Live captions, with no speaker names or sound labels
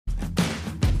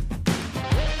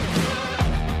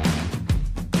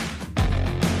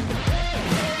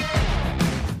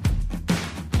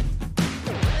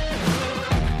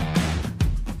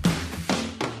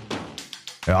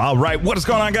All right, what is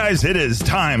going on, guys? It is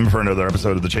time for another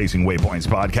episode of the Chasing Waypoints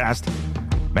podcast.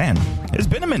 Man, it's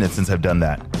been a minute since I've done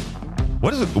that.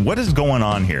 What is going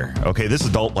on here? Okay, this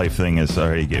adult life thing is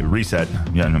reset.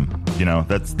 You know,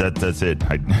 that's it.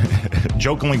 I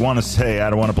jokingly want to say I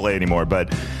don't want to play anymore,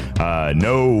 but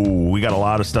no, we got a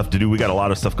lot of stuff to do. We got a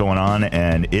lot of stuff going on,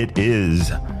 and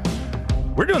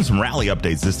we're doing some rally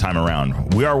updates this time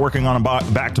around. We are working on a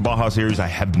Back to Baja series. I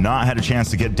have not had a chance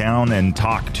to get down and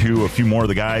talk to a few more of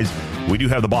the guys. We do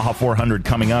have the Baja 400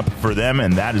 coming up for them,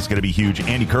 and that is going to be huge.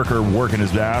 Andy Kirker working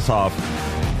his ass off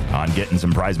on getting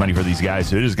some prize money for these guys.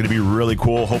 So it is going to be really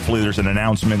cool. Hopefully there's an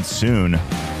announcement soon.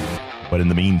 But in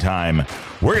the meantime,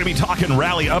 we're going to be talking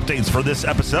rally updates for this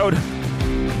episode.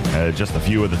 Just a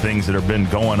few of the things that have been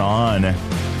going on.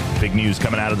 Big news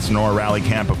coming out of the Sonora Rally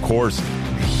Camp, of course.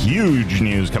 Huge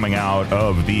news coming out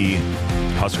of the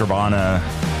Husqvarna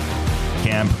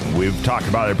camp. We've talked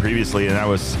about it previously, and that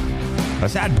was a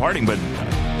sad parting, but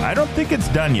I don't think it's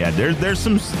done yet. There's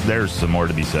some more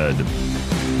to be said.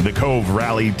 The Cove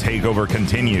Rally takeover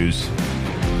continues.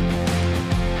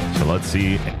 So let's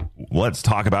see. Let's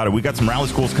talk about it. We got some rally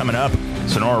schools coming up.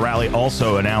 Sonora Rally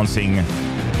also announcing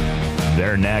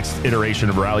their next iteration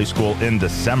of rally school in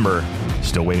December.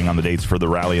 Still waiting on the dates for the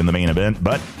rally and the main event,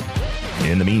 but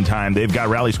in the meantime, they've got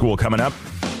rally school coming up.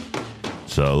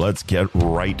 So let's get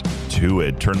right to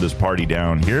it. Turn this party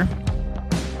down here.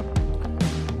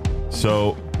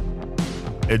 So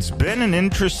it's been an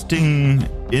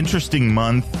interesting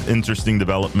month, interesting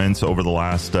developments over the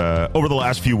last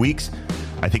few weeks.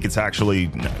 I think it's actually,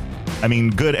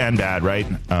 good and bad, right?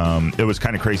 It was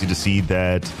kind of crazy to see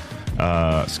that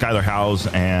Skylar Howes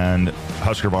and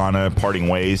Husqvarna parting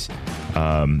ways.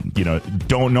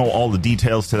 Don't know all the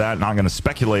details to that. Not going to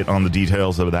speculate on the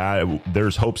details of that.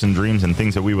 There's hopes and dreams and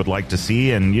things that we would like to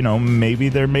see, and maybe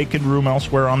they're making room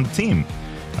elsewhere on the team.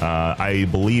 I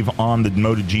believe on the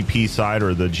MotoGP side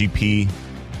or the GP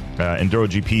Enduro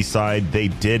GP side, they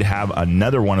did have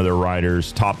another one of their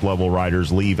riders, top level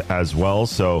riders, leave as well.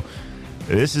 So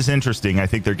this is interesting. I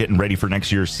think they're getting ready for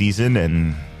next year's season,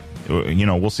 and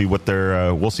we'll see what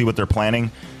they're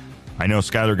planning. I know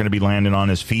Skylar going to be landing on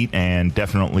his feet and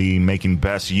definitely making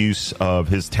best use of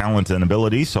his talent and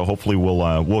ability. So hopefully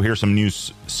we'll hear some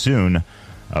news soon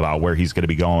about where he's going to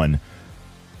be going.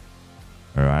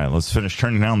 All right, let's finish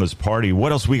turning down this party.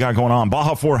 What else we got going on?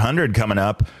 Baja 400 coming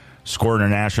up. Score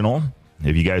International.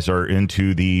 If you guys are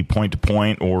into the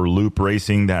point-to-point or loop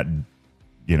racing, that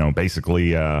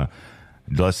basically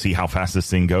let's see how fast this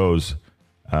thing goes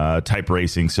type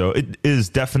racing. So it is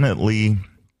definitely.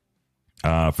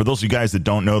 For those of you guys that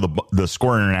don't know, the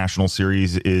Score International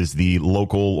Series is the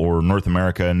local or North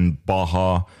American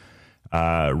Baja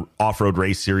off-road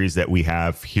race series that we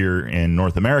have here in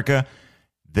North America.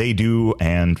 They do,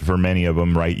 and for many of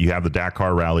them, right, you have the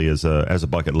Dakar Rally as a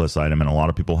bucket list item, and a lot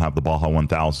of people have the Baja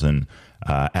 1000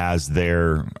 as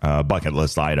their bucket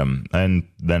list item. And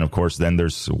then, of course,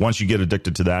 there's once you get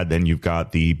addicted to that, then you've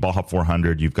got the Baja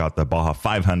 400, you've got the Baja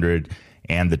 500,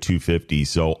 and the 250.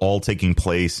 So all taking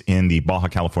place in the Baja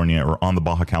California or on the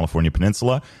Baja California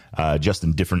Peninsula, just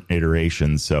in different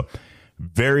iterations. So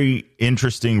very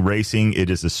interesting racing. It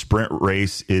is a sprint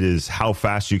race. It is how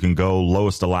fast you can go,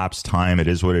 lowest elapsed time. It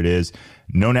is what it is.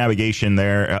 No navigation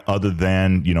there other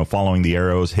than, following the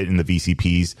arrows, hitting the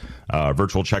VCPs,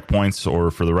 virtual checkpoints,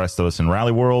 or for the rest of us in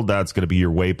Rally World, that's going to be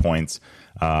your waypoints.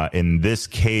 In this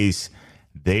case,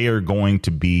 they are going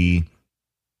to be,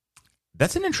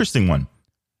 that's an interesting one.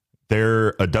 They're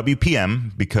a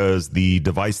WPM because the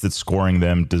device that's scoring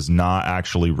them does not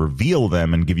actually reveal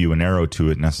them and give you an arrow to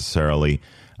it necessarily.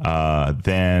 But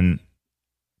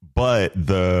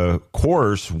the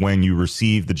course, when you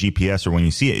receive the GPS or when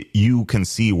you see it, you can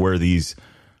see where these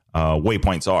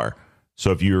waypoints are.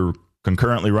 So if you're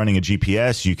concurrently running a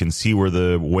GPS, you can see where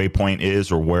the waypoint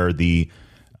is or where the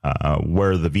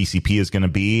VCP is going to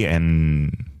be,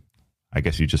 and I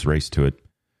guess you just race to it.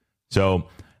 So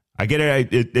I get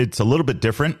it. It's a little bit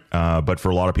different, but for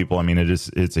a lot of people,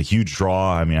 it's a huge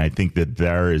draw. I think that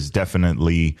there is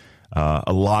definitely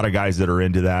a lot of guys that are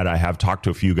into that. I have talked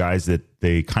to a few guys that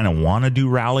they kind of want to do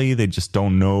rally. They just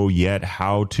don't know yet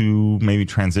how to maybe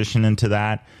transition into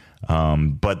that.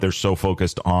 But they're so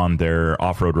focused on their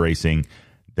off-road racing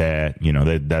that,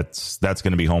 that's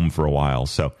going to be home for a while.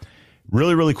 So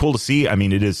really, really cool to see.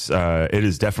 It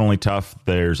is definitely tough.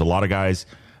 There's a lot of guys.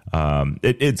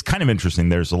 It's kind of interesting.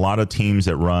 There's a lot of teams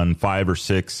that run 5 or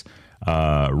 6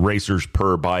 racers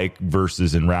per bike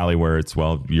versus in rally where it's,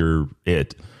 you're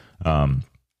it.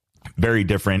 Very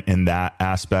different in that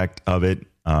aspect of it.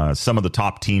 Some of the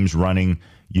top teams running,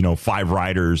 5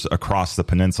 riders across the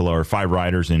peninsula, or 5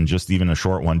 riders in just even a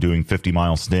short one doing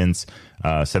 50-mile stints,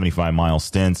 75-mile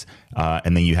stints.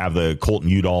 And then you have the Colton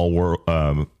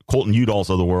Udalls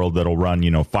of the world that'll run,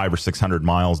 500 or 600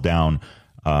 miles down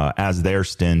as their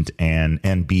stint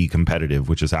and be competitive,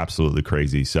 which is absolutely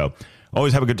crazy. So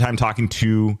always have a good time talking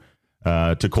to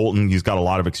Colton. He's got a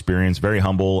lot of experience, very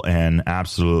humble, and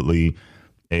absolutely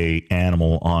a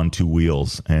animal on 2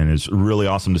 wheels, and it's really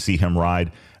awesome to see him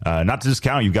ride. Not to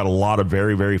discount, you've got a lot of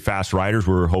very, very fast riders.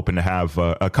 We're hoping to have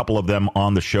a couple of them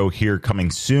on the show here coming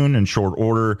soon in short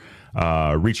order.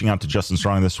 Reaching out to Justin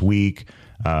Strong this week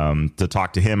to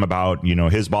talk to him about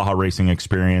his Baja racing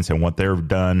experience and what they've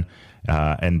done,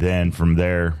 and then from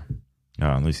there,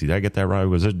 let me see, did I get that right?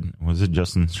 Was it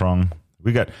Justin Strong?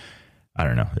 We got, I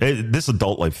don't know, this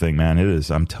adult life thing, man. It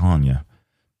is, I'm telling you.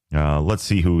 Let's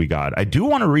see who we got. I do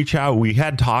want to reach out. We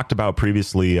had talked about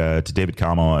previously to David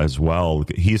Camo as well.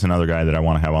 He's another guy that I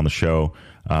want to have on the show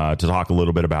to talk a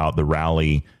little bit about the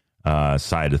rally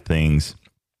side of things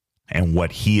and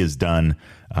what he has done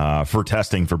for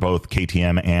testing for both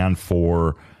KTM and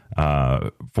for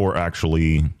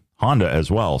actually Honda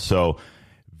as well. So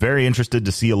very interested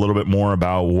to see a little bit more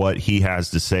about what he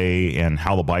has to say and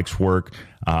how the bikes work.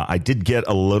 I did get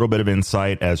a little bit of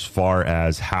insight as far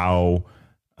as how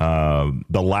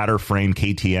the latter frame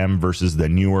KTM versus the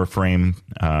newer frame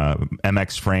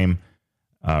MX frame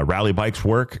rally bikes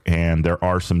work, and there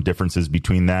are some differences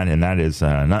between that, and that is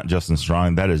not Justin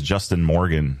Strong, that is Justin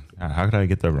Morgan. How could I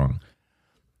get that wrong?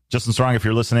 Justin Strong, if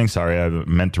you're listening, sorry, I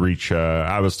meant to reach,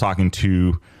 I was talking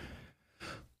to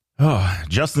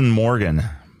Justin Morgan,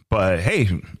 but hey,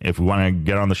 if we want to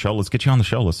get on the show, let's get you on the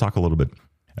show. Let's talk a little bit.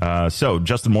 So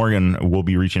Justin Morgan, will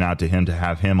be reaching out to him to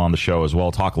have him on the show as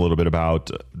well, talk a little bit about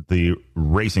the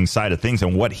racing side of things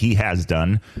and what he has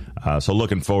done. So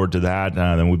looking forward to that.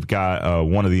 Then we've got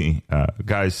one of the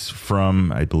guys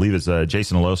from, I believe it's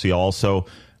Jason Alosi also,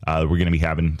 we're going to be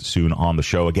having soon on the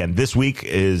show. Again, this week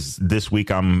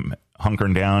I'm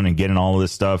hunkering down and getting all of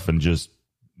this stuff and just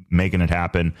making it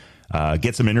happen.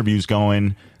 Get some interviews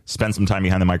going, spend some time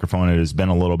behind the microphone. It has been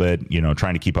a little bit,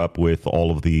 trying to keep up with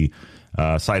all of the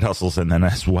side hustles, and then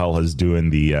as well as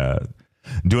doing the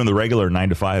regular 9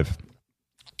 to 5.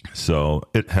 So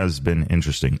it has been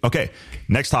interesting. Okay,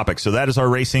 next topic. So that is our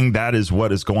racing. That is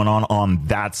what is going on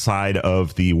that side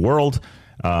of the world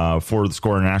for the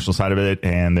Score International side of it.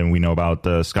 And then we know about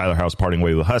Skylar House parting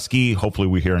way with Husky. Hopefully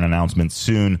we hear an announcement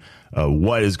soon.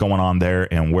 What is going on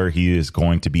there and where he is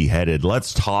going to be headed.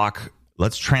 Let's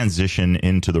transition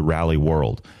into the rally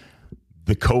world.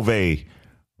 The Cove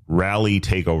rally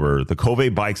takeover. The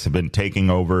Cove bikes have been taking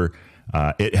over.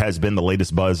 It has been the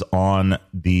latest buzz on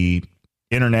the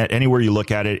internet. Anywhere you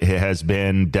look at it, it has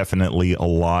been definitely a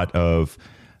lot of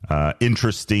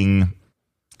interesting,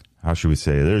 how should we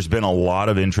say? There's been a lot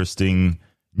of interesting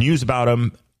news about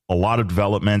them, a lot of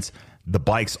developments. The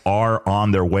bikes are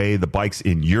on their way. The bikes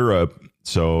in Europe.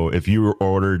 So if you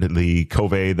ordered the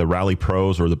Cove, the Rally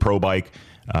Pros, or the Pro bike,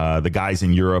 the guys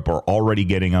in Europe are already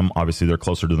getting them. Obviously, they're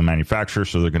closer to the manufacturer,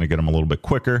 so they're going to get them a little bit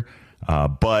quicker.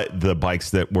 But the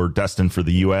bikes that were destined for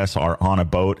the U.S. are on a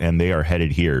boat, and they are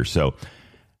headed here. So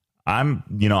I'm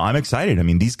excited. I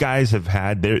mean, these guys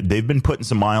they've been putting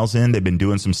some miles in. They've been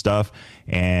doing some stuff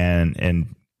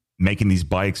and making these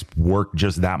bikes work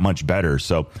just that much better.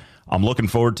 So I'm looking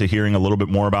forward to hearing a little bit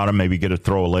more about them. Maybe get to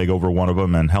throw a leg over one of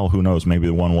them, and hell, who knows? Maybe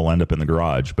the one will end up in the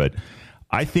garage. But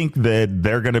I think that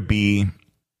they're going to be.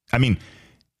 I mean,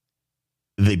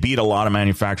 they beat a lot of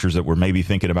manufacturers that were maybe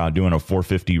thinking about doing a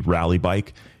 450 rally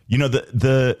bike.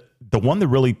 The one that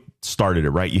really started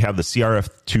it, right? You have the CRF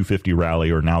 250 rally,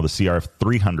 or now the CRF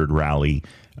 300 rally.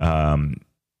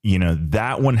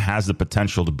 That one has the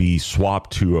potential to be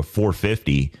swapped to a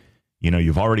 450.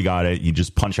 You've already got it. You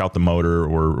just punch out the motor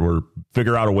or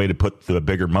figure out a way to put the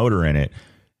bigger motor in it.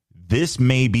 This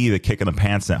may be the kick in the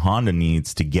pants that Honda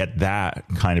needs to get that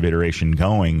kind of iteration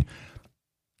going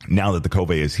now that the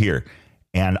Cove is here.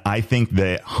 And I think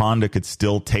that Honda could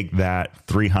still take that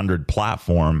 300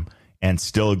 platform and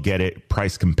still get it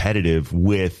price competitive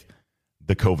with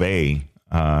the Cove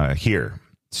here.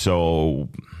 So,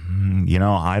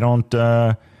 I don't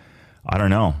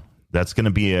know. That's going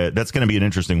to be an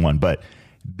interesting one, but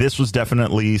this was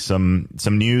definitely some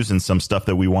news and some stuff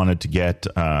that we wanted to get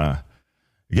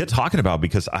talking about,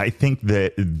 because I think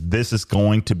that this is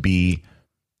going to be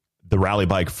the rally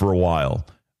bike for a while.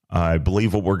 I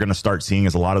believe what we're going to start seeing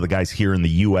is a lot of the guys here in the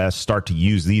U.S. start to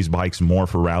use these bikes more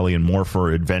for rally and more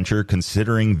for adventure,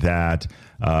 considering that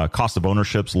cost of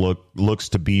ownerships looks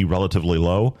to be relatively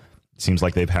low. It seems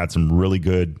like they've had some really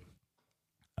good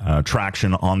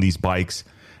traction on these bikes.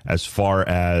 as far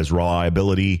as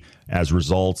reliability, as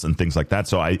results, and things like that.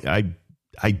 So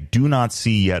I do not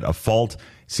see yet a fault.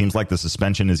 Seems like the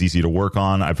suspension is easy to work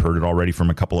on. I've heard it already from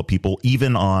a couple of people,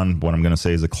 even on what I'm going to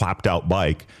say is a clapped out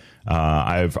bike.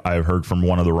 I've heard from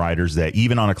one of the riders that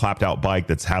even on a clapped out bike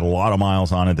that's had a lot of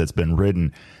miles on it, that's been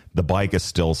ridden, the bike is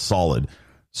still solid.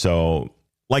 So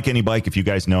like any bike, if you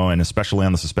guys know, and especially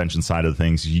on the suspension side of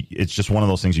things, it's just one of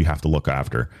those things you have to look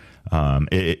after.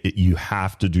 You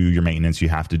have to do your maintenance. You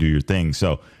have to do your thing.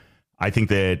 So I think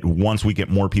that once we get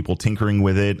more people tinkering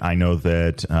with it, I know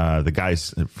that the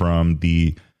guys from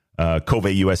the Cove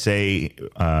USA,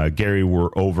 Gary,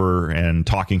 were over and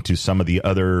talking to some of the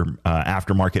other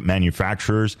aftermarket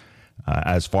manufacturers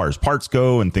as far as parts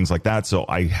go and things like that. So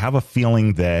I have a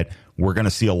feeling that we're going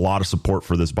to see a lot of support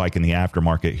for this bike in the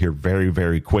aftermarket here very,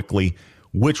 very quickly,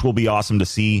 which will be awesome to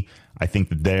see. I think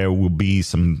that there will be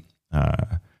some,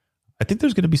 I think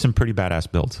there's going to be some pretty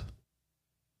badass builds.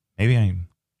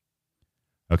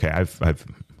 Okay, I've,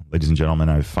 ladies and gentlemen,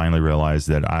 I've finally realized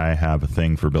that I have a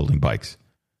thing for building bikes.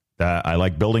 That I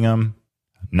like building them.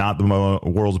 Not the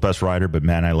world's best rider, but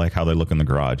man, I like how they look in the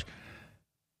garage.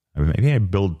 Maybe am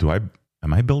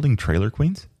I building trailer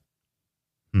queens?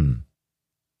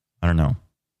 I don't know.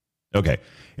 Okay.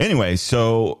 Anyway,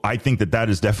 so I think that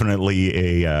is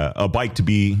definitely a bike to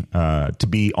be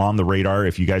on the radar.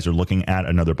 If you guys are looking at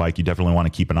another bike, you definitely want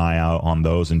to keep an eye out on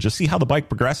those and just see how the bike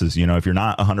progresses. You know, if you're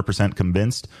not 100%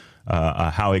 convinced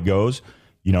how it goes,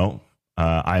 you know,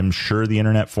 I'm sure the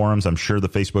internet forums, I'm sure the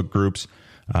Facebook groups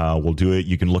will do it.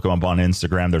 You can look them up on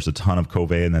Instagram. There's a ton of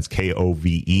Cove, and that's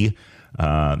KOVE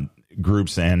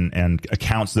groups and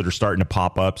accounts that are starting to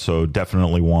pop up. So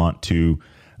definitely want to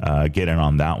get in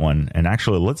on that one. And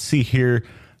actually, let's see here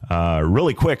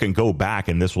really quick and go back,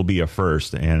 and this will be a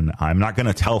first. And I'm not going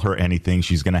to tell her anything.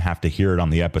 She's going to have to hear it on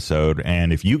the episode.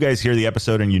 And if you guys hear the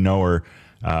episode and you know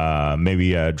her,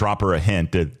 maybe drop her a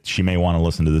hint that she may want to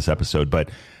listen to this episode. But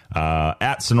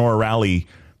at Sonora Rally,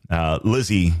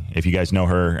 Lizzie, if you guys know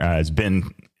her,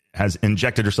 has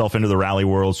injected herself into the rally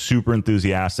world, super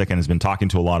enthusiastic, and has been talking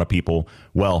to a lot of people.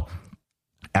 Well,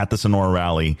 at the Sonora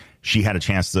Rally, she had a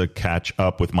chance to catch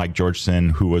up with Mike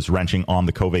Georgeson, who was wrenching on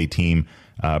the Cove team,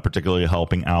 particularly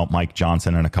helping out Mike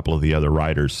Johnson and a couple of the other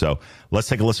riders. So let's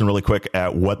take a listen really quick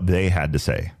at what they had to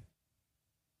say.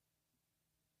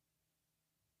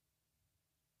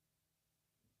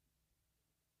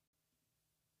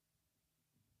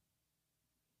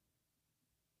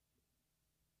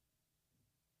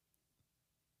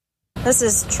 This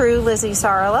is True Lizzie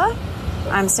Sarla.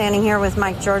 I'm standing here with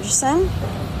Mike Georgeson.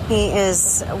 He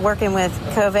is working with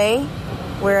Cove.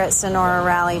 We're at Sonora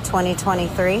Rally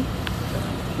 2023.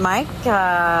 Mike,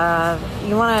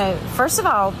 you want to, first of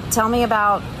all, tell me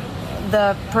about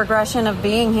the progression of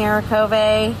being here at Cove.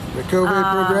 The Cove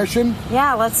progression?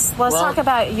 Yeah, let's talk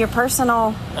about your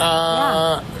personal...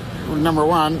 Number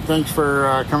one, thanks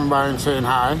for coming by and saying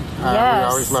hi. Yes.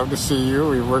 We always love to see you.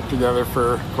 We've worked together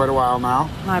for quite a while now.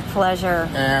 My pleasure.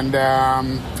 And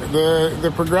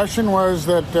the progression was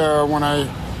that when I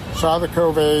saw the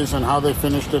Coves and how they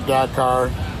finished at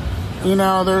Dakar, you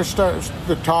know, there's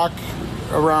the talk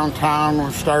around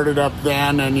town started up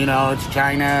then, and, you know, it's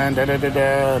China and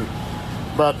da-da-da-da.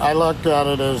 But I looked at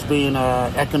it as being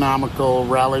an economical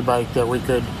rally bike that we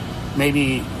could...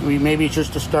 Maybe it's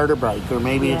just a starter bike, or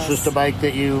maybe It's just a bike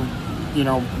that you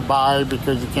buy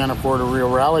because you can't afford a real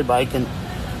rally bike.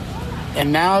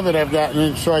 And now that I've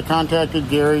gotten, so I contacted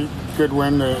Gary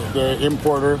Goodwin, the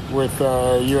importer with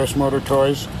U.S. Motor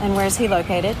Toys. And where's he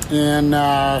located? In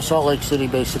Salt Lake City,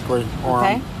 basically.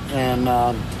 Okay. And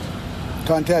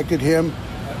contacted him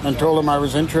and told him I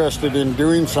was interested in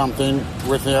doing something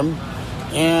with him.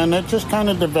 And it just kind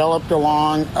of developed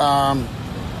along.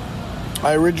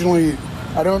 I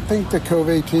don't think the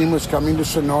Cove team was coming to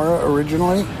Sonora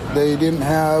originally. They didn't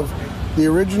have the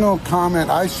original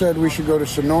comment. I said we should go to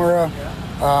Sonora,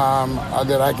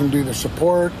 that I can do the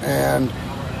support. And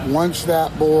once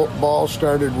that ball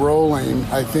started rolling,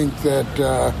 I think that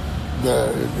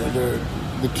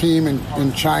the team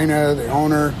in China, the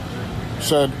owner,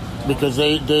 said, because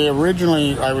they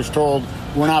originally, I was told,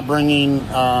 we're not bringing,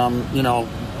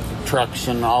 trucks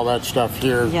and all that stuff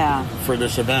here for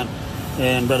this event.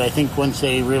 But I think once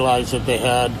they realized that they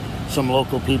had some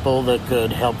local people that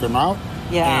could help them out,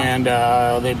 and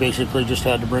they basically just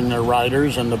had to bring their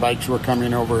riders, and the bikes were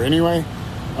coming over anyway.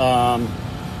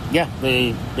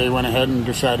 They went ahead and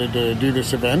decided to do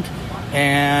this event,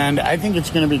 and I think it's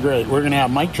going to be great. We're going to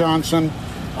have Mike Johnson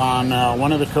on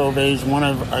one of the Coves,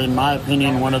 in my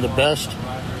opinion, one of the best,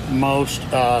 most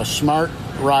smart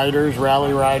riders,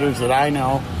 rally riders that I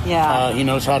know. Yeah. He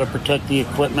knows how to protect the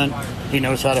equipment. He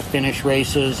knows how to finish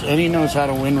races, and he knows how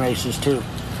to win races too.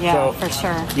 Yeah, so, for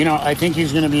sure. You know, I think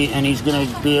he's going to be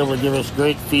able to give us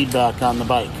great feedback on the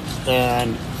bike.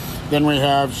 And then we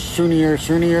have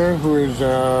Sunir, who is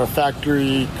a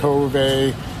factory Cove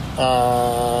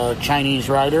Chinese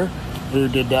rider who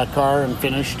did Dakar and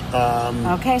finished.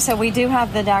 Okay, so we do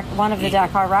have one of the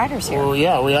Dakar riders here. Well,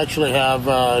 yeah, we actually have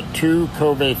 2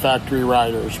 Cove factory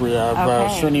riders. We have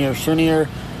Sunir,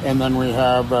 and then we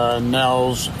have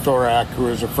Nels Thorac, who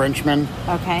is a Frenchman.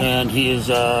 Okay. And he is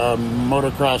a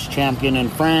motocross champion in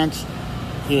France,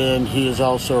 and he has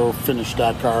also finished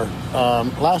Dakar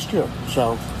last year.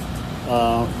 So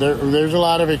there's a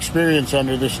lot of experience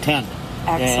under this tent.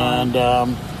 Excellent.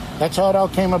 And that's how it all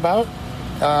came about.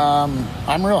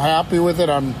 I'm real happy with it.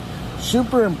 I'm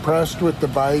super impressed with the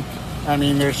bike. I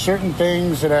mean, there's certain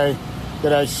things that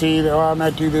I see that, I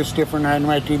might do this different, I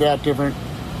might do that different.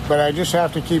 But I just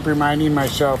have to keep reminding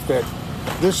myself that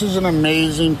this is an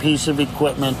amazing piece of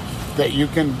equipment that you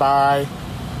can buy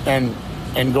and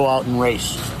go out and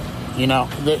race. You know,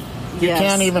 you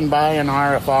can't even buy an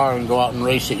RFR and go out and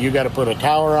race it. You got to put a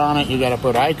tower on it. You got to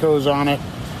put ICOs on it.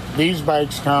 These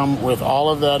bikes come with all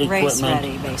of that equipment. Race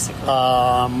ready, basically.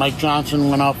 Mike Johnson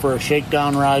went out for a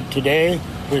shakedown ride today,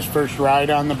 his first ride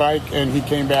on the bike, and he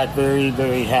came back very,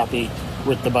 very happy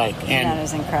with the bike. And that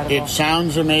is incredible. It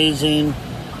sounds amazing,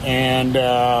 and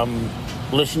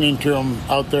listening to him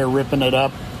out there ripping it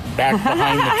up back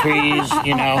behind the trees,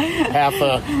 you know, half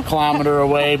a kilometer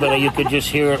away, but you could just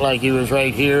hear it like he was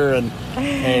right here, and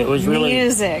it was really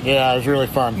music. Yeah, it was really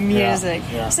fun. Music.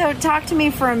 Yeah. So talk to me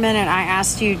for a minute. I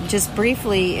asked you just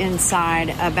briefly inside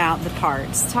about the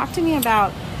parts. Talk to me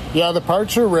about... Yeah, the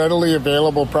parts are readily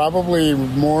available, probably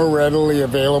more readily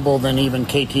available than even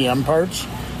KTM parts.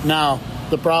 Now,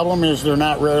 the problem is they're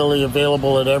not readily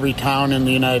available at every town in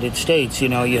the United States. You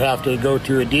know, you have to go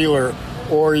to a dealer,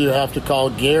 or you have to call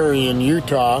Gary in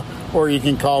Utah, or you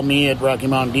can call me at Rocky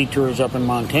Mountain Detours up in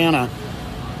Montana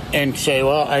and say,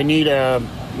 well, I need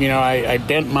I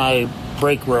bent my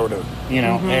brake rotor, you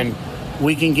know, and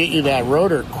we can get you that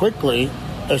rotor quickly.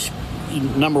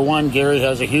 Number one, Gary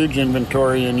has a huge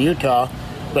inventory in Utah,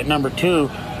 but number two,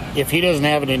 if he doesn't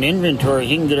have it in inventory,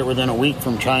 he can get it within a week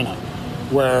from China,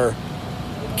 where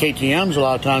KTMs a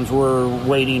lot of times we're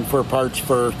waiting for parts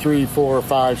for 3, 4,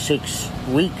 5, 6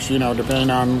 weeks, you know, depending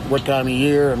on what time of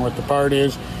year and what the part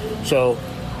is. So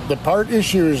the part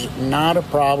issue is not a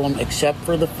problem, except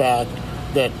for the fact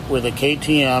that with a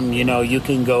KTM, you know, you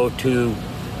can go to,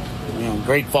 you know,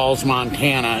 Great Falls,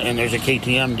 Montana, and there's a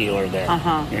KTM dealer there.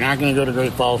 You're not going to go to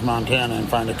Great Falls, Montana, and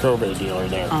find a Cove dealer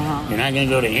there. You're not going to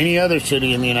go to any other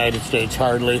city in the United States,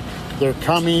 hardly. They're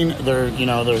coming. They're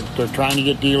trying to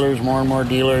get dealers, more and more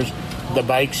dealers. The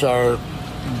bikes are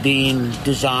being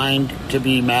designed to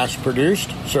be mass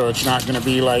produced, so it's not going to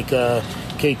be like a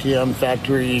KTM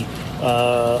factory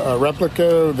a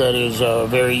replica that is a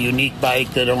very unique bike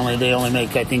that they only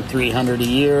make, I think, 300 a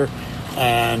year,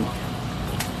 and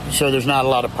so there's not a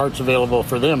lot of parts available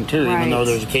for them too. Right. Even though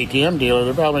there's a KTM dealer,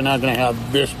 they're probably not going to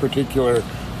have this particular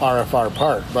RFR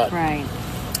part. But right.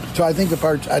 So I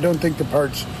don't think the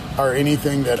parts are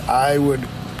anything that I would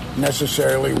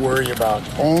necessarily worry about.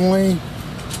 Only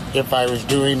if I was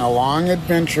doing a long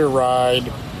adventure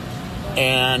ride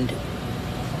and,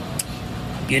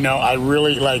 you know, I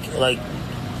really like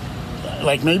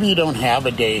maybe you don't have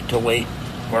a day to wait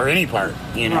for any part,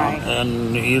 you know, right.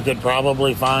 And you could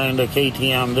probably find a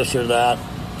KTM this or that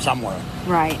somewhere.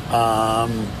 Right.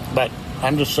 But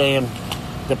I'm just saying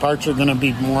the parts are going to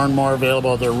be more and more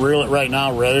available. They're right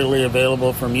now readily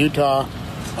available from Utah.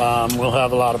 We'll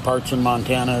have a lot of parts in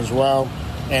Montana as well,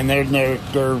 and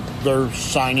they're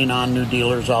signing on new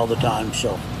dealers all the time.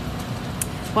 So,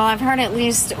 well, I've heard at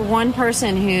least one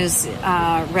person who's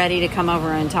ready to come over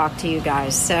and talk to you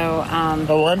guys. So,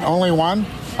 only one?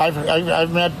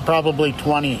 I've met probably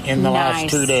 20 in the last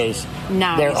 2 days.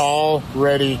 Nice. They're all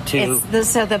ready to.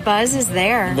 So the buzz is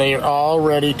there. They're all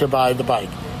ready to buy the bike.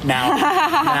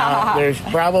 Now there's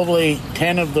probably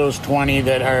 10 of those 20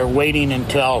 that are waiting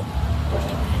until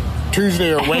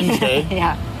Tuesday or Wednesday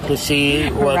to see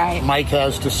what Mike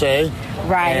has to say.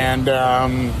 Right.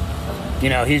 And, you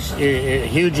know, he's a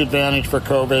huge advantage for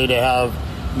Cove to have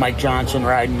Mike Johnson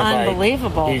riding the bike.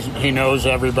 Unbelievable. He knows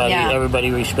everybody. Yeah.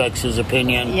 Everybody respects his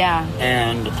opinion. Yeah.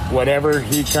 And whatever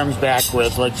he comes back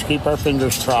with, let's keep our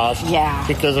fingers crossed. Yeah.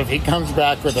 Because if he comes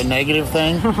back with a negative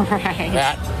thing,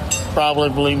 that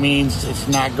probably means it's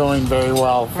not going very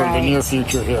well for the near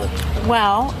future here.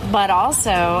 Well, but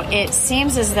also it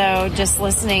seems as though, just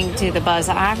listening to the buzz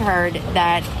I've heard,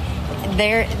 that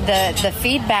the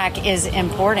feedback is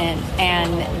important,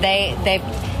 and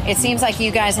it seems like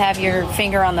you guys have your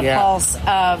finger on the pulse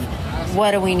of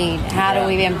what do we need, how do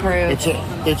we improve.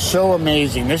 It's so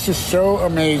amazing. This is so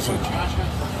amazing.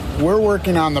 We're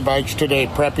working on the bikes today,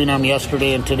 prepping them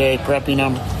yesterday and today, prepping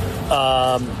them,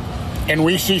 and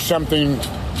we see something.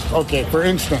 Okay, for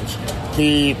instance,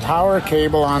 the power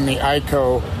cable on the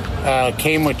ICO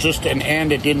came with just an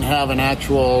end. It didn't have an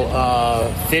actual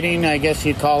fitting, I guess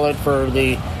you'd call it, for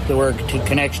where it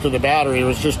connects to the battery. It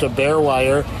was just a bare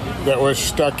wire that was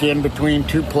stuck in between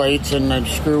two plates, and the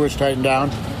screw was tightened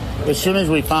down. As soon as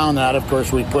we found that, of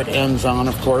course, we put ends on,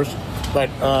 of course. But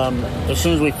as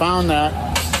soon as we found that,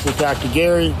 we talked to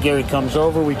Gary. Gary comes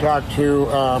over. We talk to,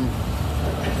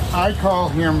 I call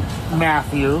him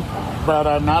Matthew, but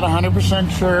I'm not 100%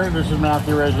 sure. This is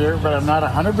Matthew right here, but I'm not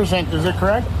 100%. Is it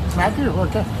correct? Matthew?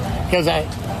 Okay. Because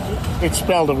it's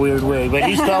spelled a weird way, but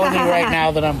he's telling me right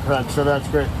now that I'm correct, so that's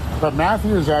great. But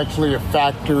Matthew is actually a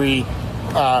factory.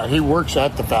 He works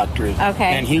at the factory.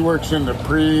 Okay. And he works in the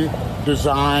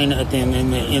pre-design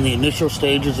in the initial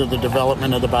stages of the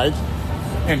development of the bike.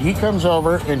 And he comes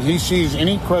over and he sees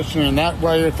any question, and that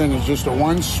wire thing is just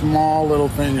one small little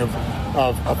thing of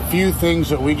a few things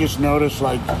that we just noticed,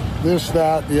 like this,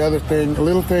 that, the other thing,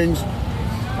 little things.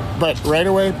 But right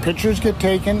away, pictures get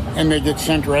taken and they get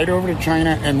sent right over to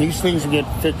China, and these things get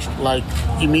fixed like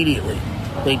immediately.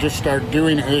 They just start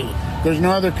doing it. There's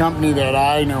no other company that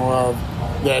I know of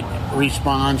that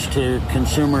responds to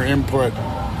consumer input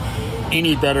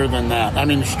any better than that. I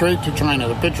mean, straight to China,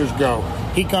 the pictures go.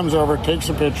 He comes over, takes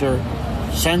a picture,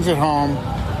 sends it home,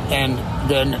 and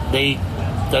then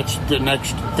that's the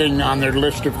next thing on their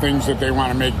list of things that they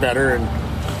want to make better. And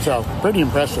so, pretty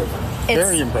impressive.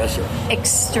 Very impressive.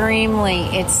 Extremely.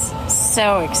 It's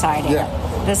so exciting. Yeah.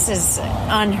 This is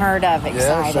unheard of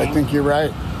exciting. Yes, I think you're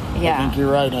right. Yeah. I think you're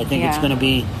right. I think it's going to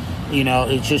be,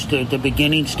 it's just the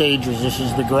beginning stages. This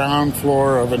is the ground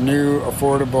floor of a new,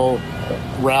 affordable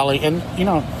rally. And,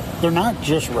 they're not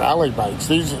just rally bikes.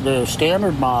 The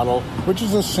standard model, which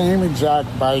is the same exact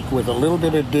bike with a little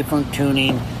bit of different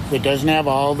tuning. It doesn't have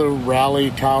all the rally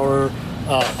tower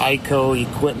ICO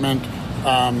equipment,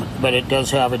 but it does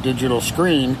have a digital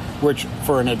screen, which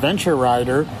for an adventure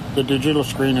rider, the digital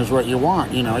screen is what you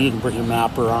want. You can put your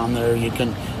mapper on there. You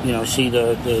can, see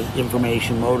the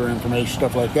information, motor information,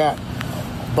 stuff like that.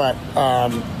 But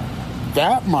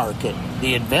that market,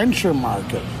 the adventure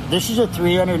market, this is a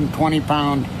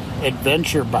 320-pound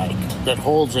adventure bike that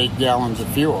holds 8 gallons of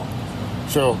fuel.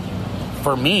 So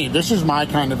for me, this is my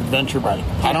kind of adventure bike.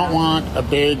 I don't want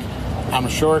I'm a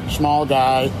short, small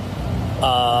guy.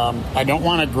 I don't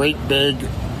want a great big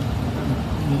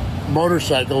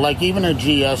motorcycle, like even a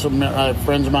GS. Many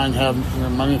friends of mine have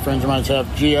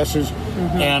GSs.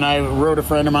 Mm-hmm. And I rode a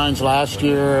friend of mine's last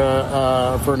year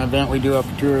for an event we do up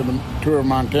a tour of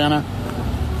Montana.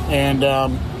 And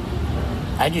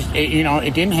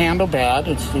it didn't handle bad.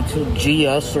 It's a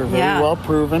GS. They're very well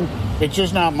proven. It's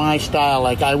just not my style.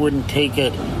 Like, I wouldn't take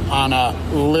it on a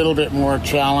little bit more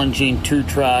challenging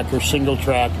 2-track or single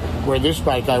track, where this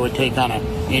bike I would take on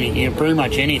pretty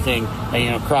much anything,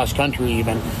 cross country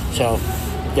even. So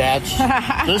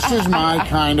this is my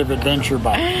kind of adventure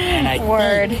bike. And I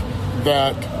think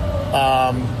that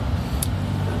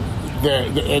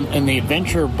the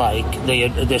adventure bike,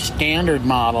 the standard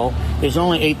model, is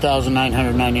only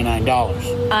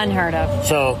 $8,999. Unheard of.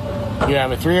 So you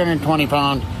have a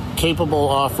 320-pound capable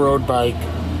off-road bike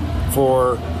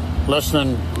for less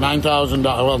than $9,000.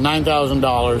 Well,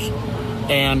 $9,000,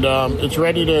 and it's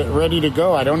ready to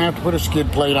go. I don't have to put a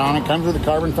skid plate on it. Comes with a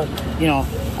carbon fiber.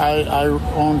 I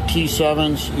own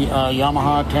T7s,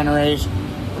 Yamaha Teneres.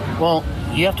 Well,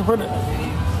 you have to put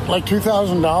like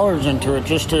 $2,000 into it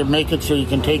just to make it so you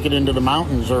can take it into the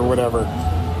mountains or whatever.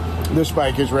 This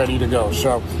bike is ready to go.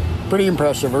 So pretty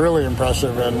impressive, really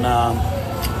impressive, and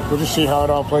we'll just see how it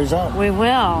all plays out. We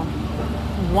will.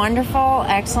 Wonderful,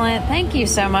 excellent. Thank you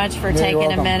so much for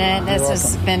taking a minute. This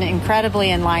has been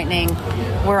incredibly enlightening.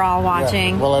 We're all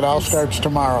watching. Yeah. Well, it all starts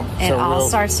tomorrow. It all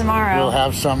starts tomorrow. We'll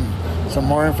have some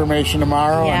more information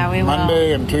tomorrow. Yeah, we will.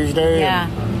 Monday and Tuesday. Yeah.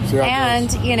 And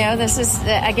this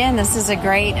is a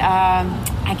great,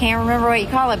 I can't remember what you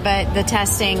call it, but the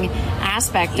testing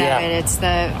aspect of it. It's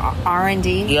the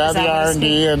R&D. Yeah, the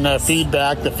R&D and the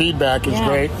feedback. The feedback is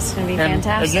great. It's going to be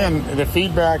fantastic. Again, the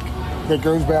feedback that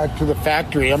goes back to the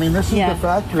factory. I mean, this is the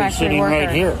factory sitting worker. Right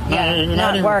here. Yeah,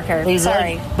 not worker.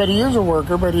 Sorry. But he is a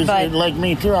worker, but he's like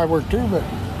me too. I work too, but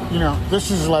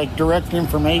this is like direct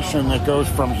information that goes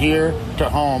from here to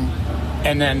home,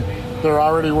 and then they're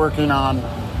already working on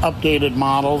updated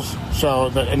models. So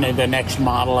the next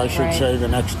model, I should say, the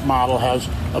next model has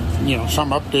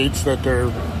some updates that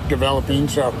they're developing.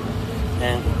 So,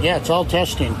 and yeah, it's all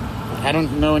testing. I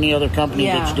don't know any other company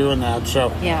that's doing that.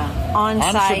 So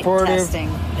on-site testing.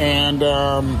 And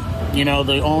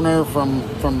the owner,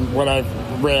 from what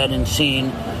I've read and seen,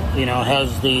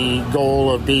 has the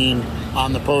goal of being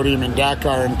on the podium in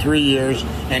Dakar in 3 years,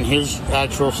 and his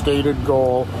actual stated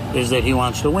goal is that he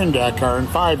wants to win Dakar in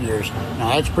 5 years. Now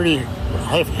that's pretty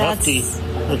hefty.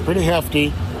 That's pretty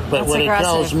hefty. But what aggressive.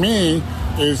 It tells me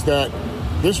is that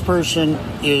this person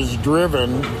is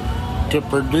driven to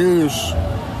produce,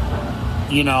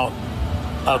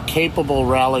 a capable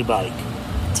rally bike.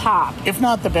 Top. If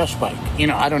not the best bike.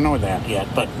 I don't know that yet,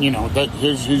 but, that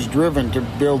he's driven to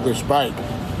build this bike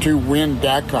to win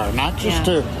Dakar, not just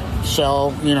to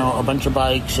sell, a bunch of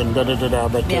bikes and da-da-da-da,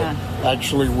 but to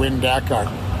actually win Dakar.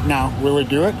 Now, will he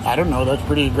do it? I don't know. That's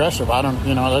pretty aggressive. I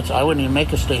wouldn't even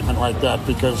make a statement like that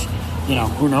because,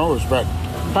 who knows, but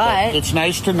it's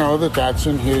nice to know that that's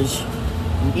in his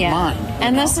mind.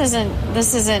 And this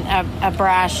isn't a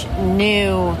brash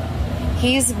new.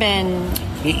 He's been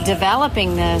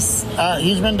developing this.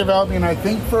 He's been developing, I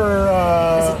think, for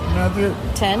Matthew.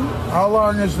 10. How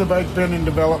long has the bike been in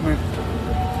development?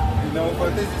 No,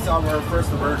 but this is our first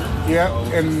version. Yeah,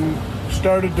 so and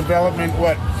started development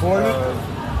 40?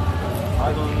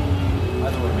 I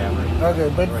don't remember. Okay,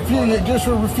 but just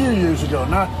a few years ago,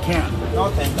 not 10.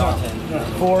 Not 10. Yeah,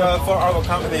 for our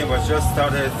company, it was just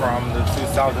started from the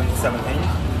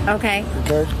 2017. Okay.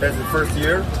 That's the first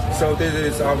year. So this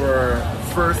is our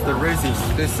first racing.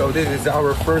 This is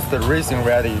our first racing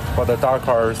ready for the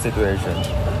Dakar situation.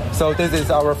 So this is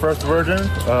our first version.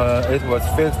 It was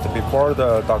fixed before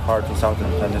the Dakar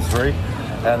 2023,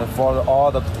 and for all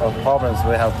the problems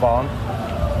we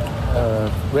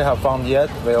have found yet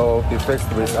will be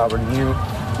fixed with our new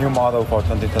model for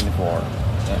 2024.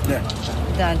 Yeah.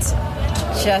 That's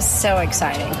just so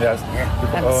exciting. Yes.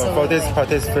 For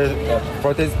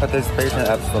this participation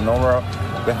at Sonora,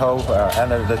 we hope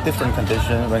under the different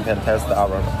conditions we can test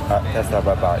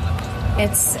our bike.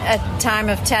 It's a time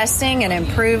of testing and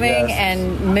improving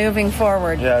and moving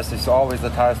forward. Yes, it's always a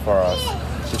task for us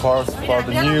because for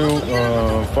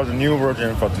the new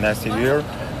version for the next year,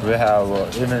 we have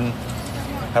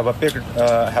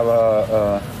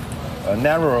a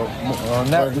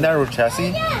narrow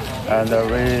chassis, and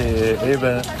we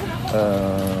even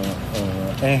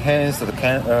enhance the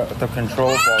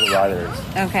control for the riders.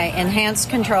 Okay, enhanced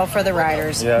control for the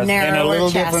riders. Yes. And a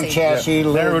little different chassis.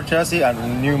 Narrow chassis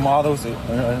and new models.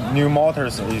 New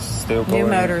motors is still going.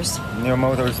 New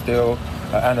motors still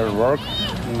under work,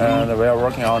 and we are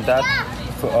working on that.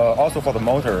 Also for the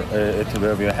motor, it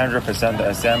will be 100%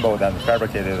 assembled and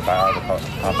fabricated by our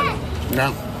company.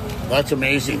 No. That's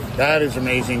amazing. That is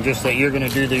amazing. Just that you're going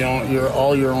to do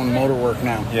all your own motor work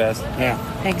now. Yes. Yeah.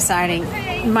 Exciting.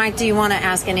 Mike, do you want to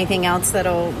ask anything else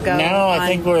that'll go? No, I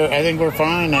think we're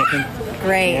fine.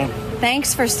 Great. Yeah.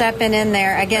 Thanks for stepping in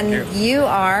there. Again, you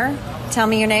are. Tell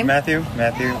me your name. Matthew. My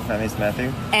name is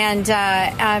Matthew. And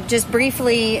just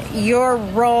briefly, your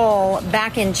role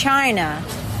back in China.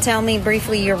 Tell me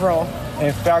briefly your role.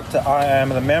 In fact, I am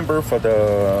the member for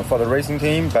the racing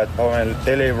team, but on my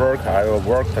daily work, I will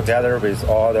work together with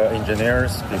all the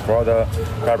engineers before the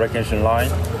fabrication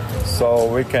line, so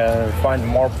we can find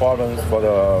more problems for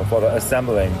the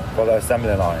assembly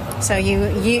line. So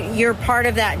you're part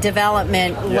of that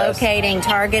development, locating,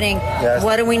 targeting. Yes.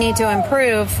 What do we need to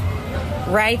improve?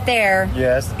 Right there.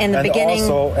 Yes. In the beginning.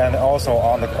 Also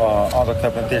on the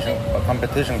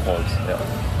competition course. Yeah.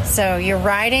 So you're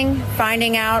riding,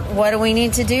 finding out what do we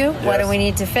need to do, yes. What do we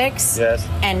need to fix, yes.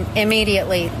 And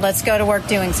immediately let's go to work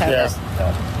doing so. Yes.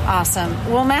 Awesome.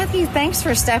 Well, Matthew, thanks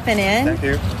for stepping in. Thank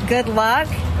you. Good luck.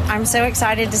 I'm so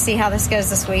excited to see how this goes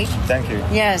this week. Thank you.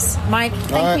 Yes, Mike.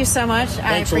 Thank you so much.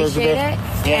 Thanks, I appreciate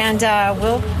Elizabeth. it, and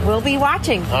we'll be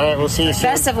watching. All right, we'll see you soon.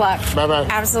 Best of luck. Bye-bye.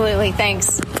 Absolutely.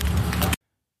 Thanks.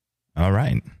 All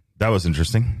right. That was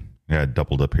interesting. Yeah, it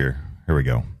doubled up here. Here we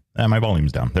go. My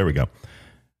volume's down. There we go.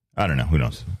 I don't know. Who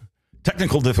knows?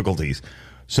 Technical difficulties.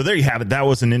 So there you have it. That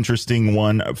was an interesting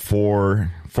one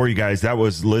for you guys. That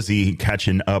was Lizzie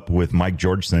catching up with Mike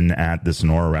Georgeson at the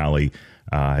Sonora Rally.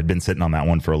 Had been sitting on that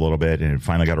one for a little bit and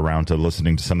finally got around to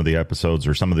listening to some of the episodes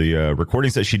or some of the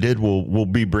recordings that she did. We'll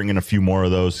be bringing a few more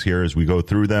of those here as we go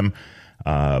through them.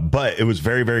 But it was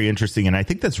very, very interesting. And I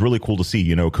think that's really cool to see.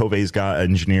 You know, Kovei's got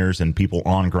engineers and people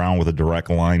on ground with a direct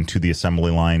line to the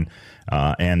assembly line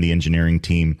and the engineering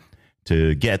team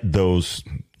to get those,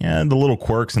 the little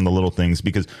quirks and the little things,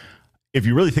 because if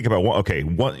you really think about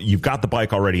what you've got the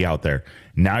bike already out there.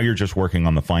 Now you're just working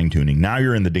on the fine tuning. Now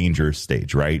you're in the dangerous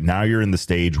stage, right? Now you're in the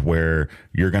stage where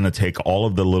you're going to take all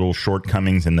of the little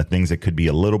shortcomings and the things that could be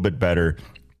a little bit better,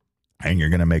 and you're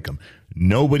going to make them.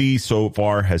 Nobody so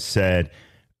far has said,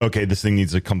 okay, this thing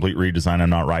needs a complete redesign. I'm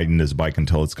not riding this bike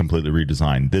until it's completely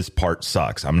redesigned. This part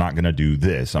sucks. I'm not going to do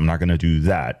this. I'm not going to do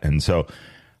that. And so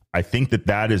I think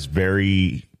that is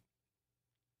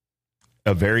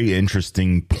a very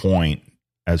interesting point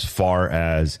as far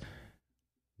as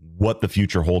what the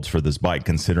future holds for this bike,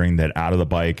 considering that out of the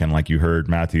bike, and like you heard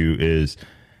Matthew, is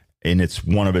in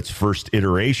one of its first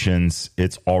iterations,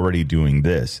 it's already doing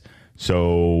this.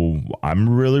 So I'm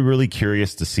really, really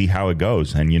curious to see how it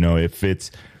goes. And, if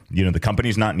it's, the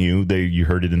company's not new. You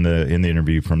heard it in the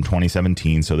interview from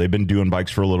 2017. So they've been doing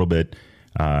bikes for a little bit.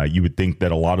 You would think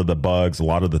that a lot of the bugs, a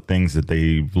lot of the things that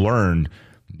they've learned,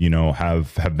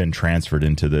 have been transferred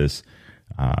into this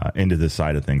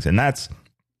side of things. And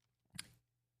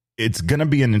it's going to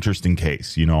be an interesting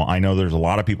case. I know there's a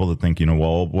lot of people that think,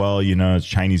 it's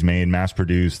Chinese made, mass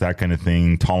produced, that kind of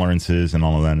thing, tolerances and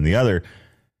all of that and the other.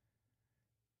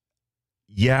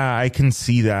 Yeah, I can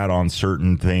see that on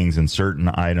certain things and certain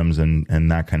items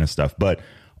and that kind of stuff. But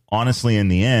honestly, in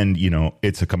the end,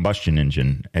 it's a combustion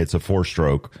engine. It's a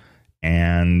 4-stroke.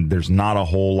 And there's not a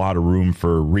whole lot of room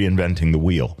for reinventing the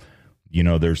wheel.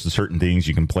 There's certain things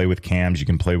you can play with cams, you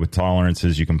can play with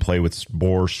tolerances, you can play with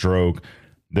bore, stroke.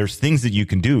 There's things that you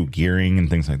can do, gearing and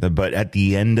things like that. But at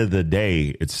the end of the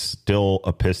day, it's still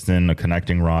a piston, a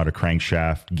connecting rod, a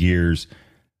crankshaft, gears,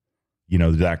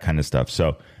 that kind of stuff.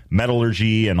 So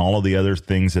metallurgy and all of the other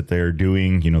things that they're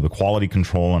doing, the quality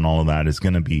control and all of that is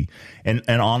going to be, and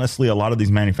honestly, a lot of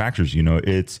these manufacturers,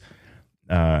 it's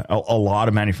a lot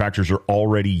of manufacturers are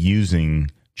already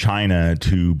using China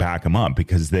to back them up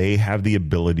because they have the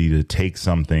ability to take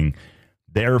something,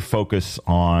 their focus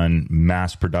on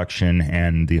mass production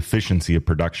and the efficiency of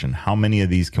production. How many of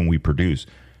these can we produce?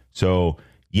 So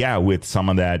yeah, with some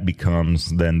of that becomes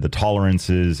then the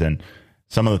tolerances and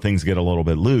some of the things get a little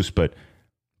bit loose, but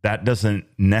that doesn't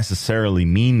necessarily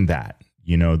mean that,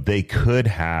 they could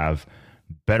have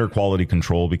better quality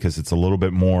control because it's a little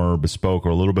bit more bespoke or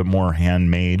a little bit more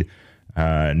handmade,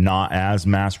 not as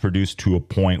mass produced to a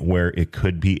point where it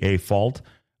could be a fault.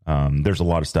 There's a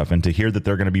lot of stuff. And to hear that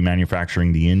they're going to be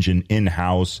manufacturing the engine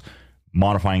in-house,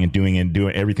 modifying and doing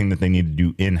everything that they need to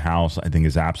do in-house, I think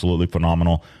is absolutely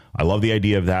phenomenal. I love the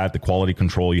idea of that. The quality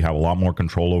control, you have a lot more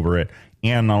control over it.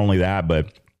 And not only that,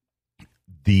 but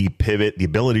the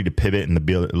ability to pivot and the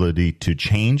ability to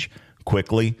change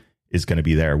quickly is going to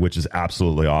be there, which is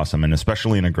absolutely awesome. And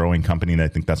especially in a growing company, I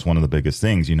think that's one of the biggest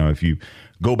things. If you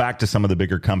go back to some of the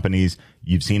bigger companies,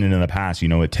 you've seen it in the past,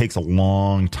 it takes a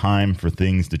long time for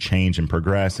things to change and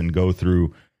progress and go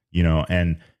through,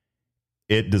 and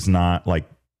it does not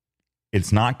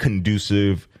it's not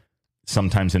conducive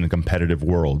sometimes in a competitive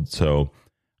world. So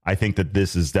I think that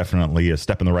this is definitely a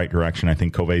step in the right direction. I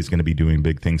think Kovei is going to be doing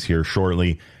big things here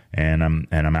shortly, and I'm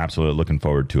absolutely looking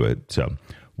forward to it. So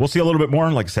we'll see a little bit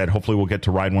more. Like I said, hopefully we'll get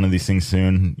to ride one of these things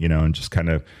soon, and just kind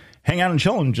of hang out and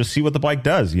chill and just see what the bike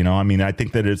does. I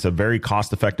think that it's a very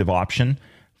cost-effective option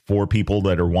for people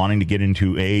that are wanting to get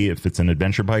into A, if it's an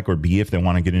adventure bike, or B, if they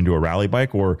want to get into a rally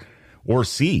bike, or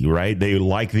C, right? They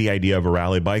like the idea of a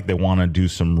rally bike. They want to do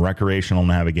some recreational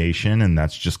navigation, and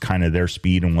that's just kind of their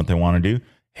speed and what they want to do.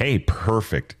 Hey,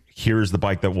 perfect. Here's the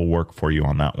bike that will work for you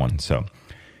on that one. So,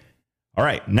 all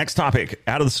right, next topic,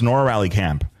 out of the Sonora Rally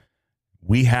camp.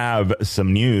 We have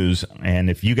some news, and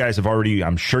if you guys have already,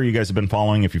 I'm sure you guys have been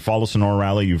following. If you follow Sonora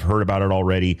Rally, you've heard about it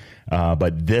already.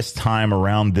 But this time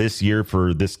around this year,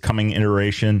 for this coming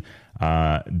iteration,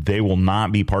 they will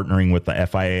not be partnering with the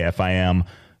FIA, FIM,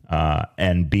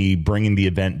 and be bringing the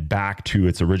event back to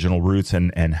its original roots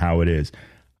and how it is.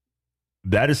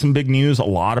 That is some big news. A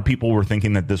lot of people were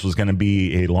thinking that this was going to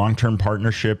be a long-term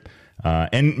partnership,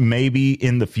 and maybe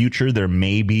in the future there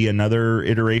may be another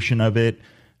iteration of it.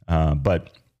 But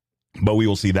we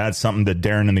will see. That's something that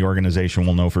Darren and the organization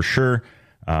will know for sure,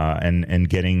 and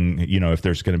getting, if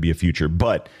there's going to be a future.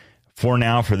 But for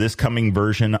now, for this coming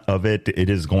version of it, it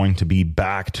is going to be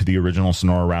back to the original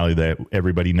Sonora Rally that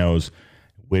everybody knows,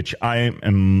 which I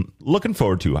am looking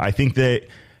forward to. I think that,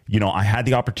 I had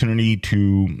the opportunity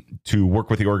to work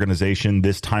with the organization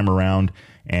this time around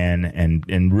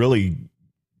and really,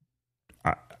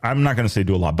 I'm not going to say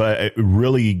do a lot, but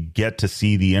really get to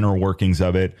see the inner workings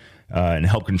of it, and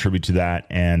help contribute to that.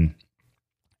 And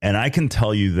I can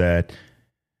tell you that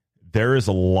there is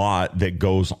a lot that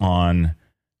goes on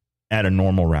at a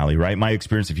normal rally, right? My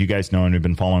experience, if you guys know and have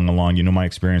been following along, my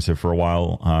experience there for a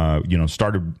while,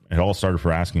 it all started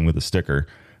for asking with a sticker.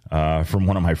 from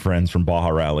one of my friends from Baja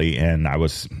Rally. And I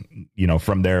was,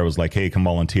 from there, I was like, hey, come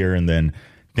volunteer. And then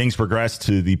things progressed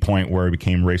to the point where I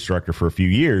became race director for a few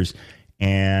years.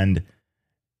 And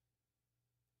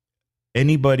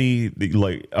anybody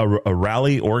like a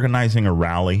rally, organizing a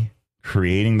rally,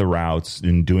 creating the routes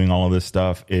and doing all of this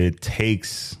stuff, it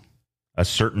takes a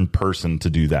certain person to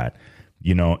do that.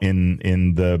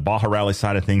 In the Baja Rally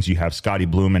side of things, you have Scotty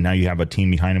Bloom, and now you have a team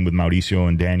behind him with Mauricio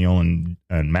and Daniel and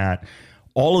Matt.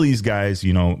 All of these guys,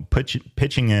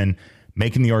 pitching in,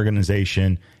 making the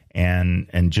organization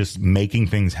and just making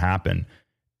things happen.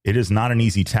 It is not an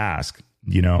easy task,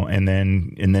 and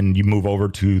then you move over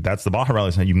to, that's the Baja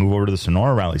Rally side. You move over to the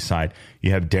Sonora Rally side.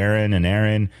 You have Darren and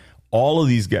Aaron, all of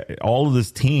these guys, all of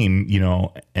this team,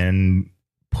 and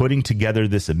putting together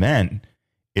this event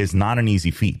is not an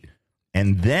easy feat.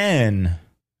 And then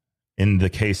in the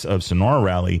case of Sonora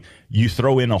Rally, you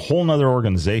throw in a whole nother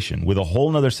organization with a whole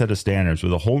nother set of standards,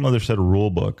 with a whole nother set of rule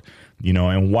book,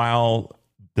 and while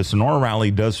the Sonora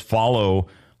Rally does follow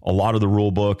a lot of the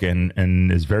rule book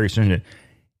and is very stringent,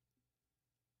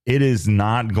 it is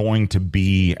not going to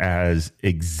be as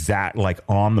exact, like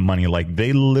on the money. Like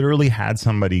they literally had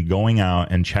somebody going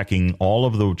out and checking all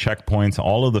of the checkpoints,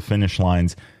 all of the finish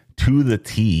lines to the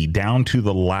T, down to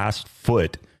the last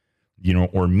foot,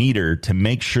 or meter, to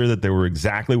make sure that they were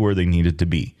exactly where they needed to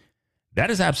be.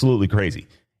 That is absolutely crazy.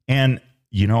 And,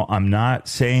 I'm not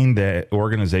saying that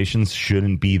organizations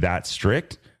shouldn't be that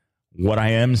strict. What I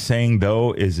am saying,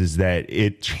 though, is that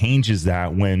it changes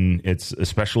that when it's,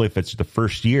 especially if it's the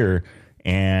first year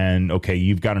and, okay,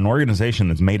 you've got an organization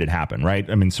that's made it happen, right?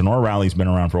 I mean, Sonora Rally's been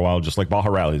around for a while, just like Baja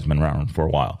Rally's been around for a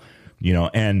while,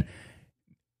 and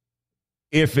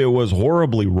if it was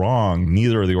horribly wrong,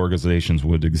 neither of the organizations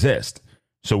would exist.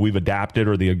 So we've adapted,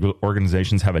 or the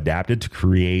organizations have adapted to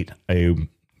create a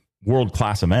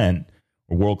world-class event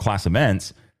or world-class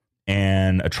events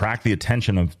and attract the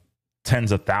attention of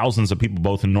tens of thousands of people,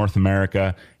 both in North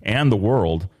America and the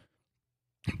world,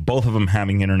 both of them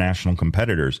having international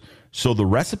competitors. So the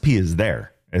recipe is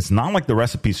there. It's not like the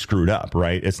recipe's screwed up,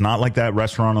 right? It's not like that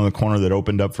restaurant on the corner that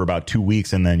opened up for about 2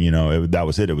 weeks and then, that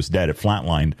was it. It was dead. It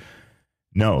flatlined.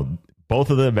 No, both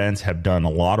of the events have done a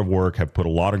lot of work, have put a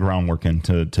lot of groundwork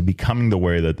into becoming the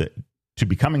way to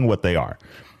becoming what they are.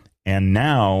 And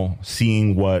now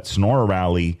seeing what Sonora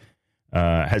Rally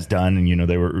has done,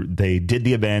 and they did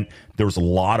the event. There was a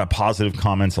lot of positive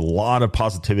comments, a lot of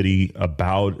positivity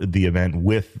about the event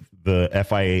with the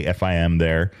FIA, FIM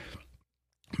there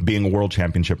being a world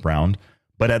championship round.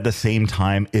 But at the same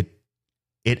time, it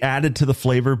added to the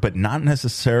flavor, but not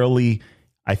necessarily,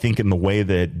 I think, in the way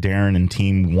that Darren and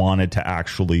team wanted to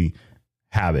actually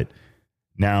have it.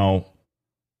 Now,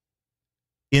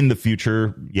 in the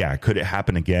future, yeah, could it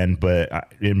happen again?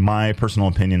 But in my personal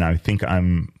opinion, I think I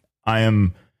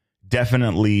am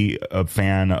definitely a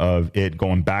fan of it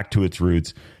going back to its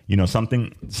roots.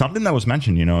 Something that was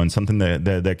mentioned, and something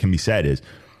that can be said is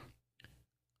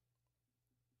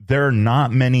there are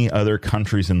not many other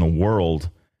countries in the world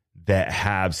that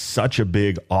have such a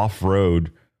big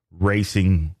off-road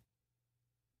racing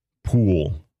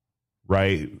pool,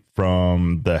 right?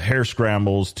 From the hare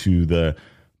scrambles to the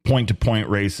point-to-point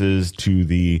races to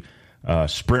the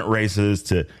sprint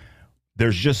races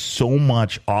there's just so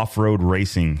much off-road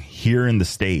racing here in the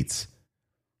States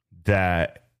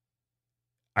that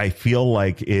I feel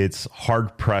like it's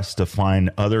hard-pressed to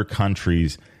find other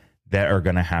countries that are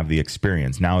going to have the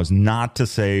experience. Now, is not to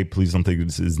say, please don't think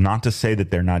this is not to say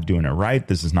that they're not doing it right.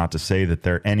 This is not to say that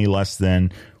they're any less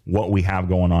than what we have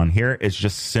going on here. It's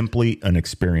just simply an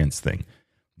experience thing.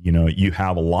 You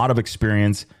have a lot of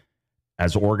experience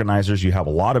as organizers, you have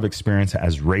a lot of experience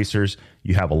as racers,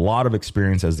 you have a lot of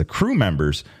experience as the crew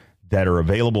members that are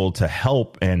available to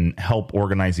help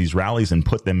organize these rallies and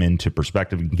put them into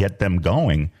perspective and get them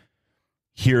going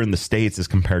here in the States as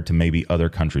compared to maybe other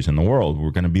countries in the world.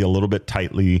 We're going to be a little bit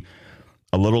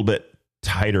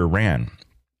tighter ran.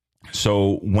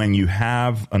 So when you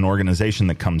have an organization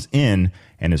that comes in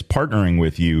and is partnering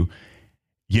with you,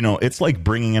 it's like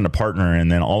bringing in a partner and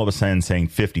then all of a sudden saying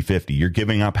 50-50. You're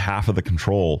giving up half of the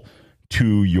control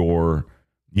to your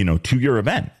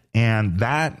event. And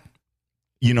that,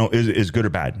 is good or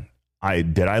bad. I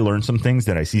learn some things,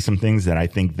 that I see some things that I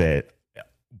think that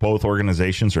both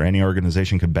organizations or any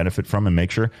organization could benefit from and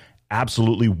make sure?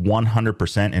 Absolutely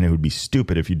 100%. And it would be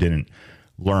stupid if you didn't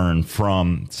learn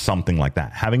from something like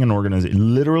that. Having an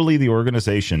organization, literally the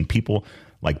organization, people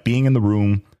like being in the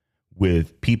room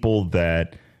with people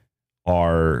that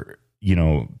are,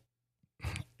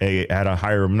 at a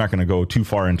higher, I'm not going to go too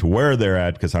far into where they're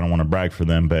at because I don't want to brag for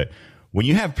them, but when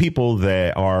you have people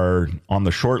that are on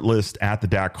the short list at the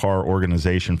Dakar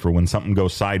organization for when something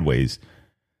goes sideways,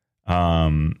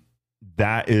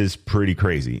 that is pretty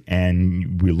crazy.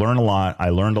 And we learn a lot. I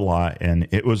learned a lot, and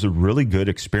it was a really good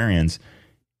experience.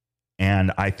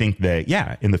 And I think that,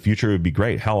 yeah, in the future, it would be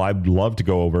great. Hell, I'd love to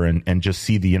go over and just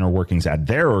see the inner workings at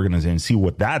their organization, see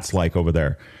what that's like over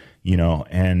there, you know,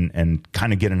 and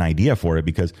kind of get an idea for it,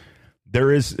 because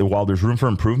there is, while there's room for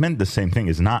improvement, the same thing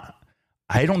is not,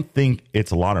 I don't think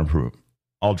it's a lot of improvement.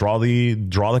 I'll draw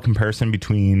the comparison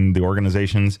between the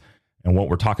organizations and what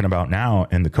we're talking about now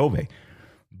and the Covey.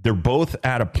 They're both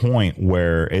at a point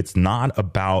where it's not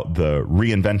about the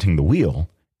reinventing the wheel.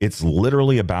 It's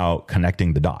literally about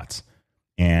connecting the dots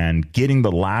and getting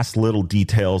the last little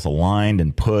details aligned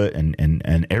and put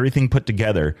and everything put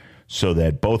together so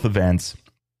that both events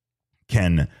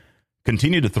can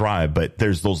continue to thrive. But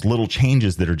there's those little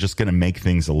changes that are just going to make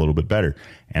things a little bit better.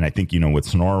 And I think, you know, with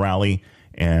Sonora Rally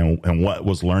and what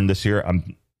was learned this year,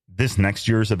 this next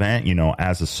year's event, you know,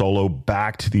 as a solo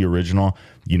back to the original,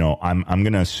 you know, I'm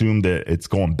going to assume that it's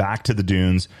going back to the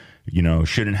dunes, you know,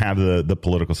 shouldn't have the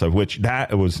political stuff, which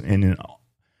that was in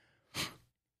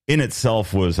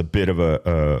itself was a bit of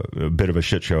a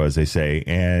shit show, as they say.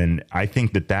 And I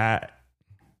think that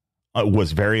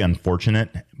was very unfortunate,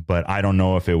 but I don't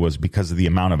know if it was because of the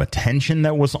amount of attention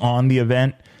that was on the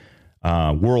event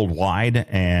worldwide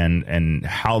and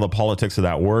how the politics of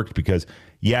that worked, because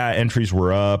yeah, entries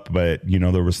were up, but you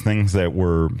know, there was things that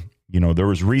were, you know, there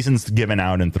was reasons given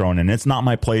out and thrown in. It's not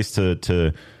my place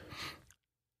to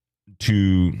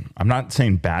I'm not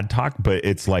saying bad talk, but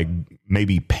it's like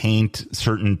maybe paint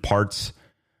certain parts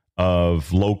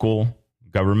of local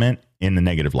government in the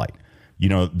negative light. You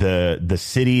know, the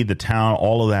city, the town,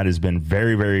 all of that has been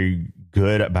very, very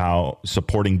good about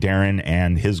supporting Darren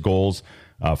and his goals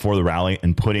for the rally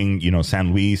and putting, you know,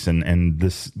 San Luis and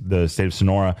the state of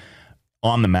Sonora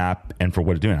on the map and for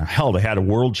what it's doing. Hell, they had a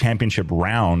world championship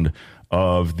round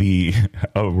of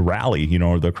rally, you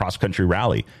know, the cross country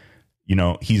rally. You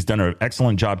know, he's done an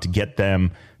excellent job to get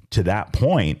them to that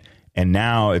point. And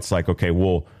now it's like, okay,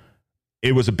 well,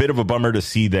 it was a bit of a bummer to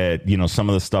see that, you know, some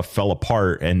of the stuff fell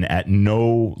apart, and at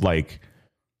no, like,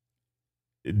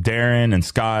 Darren and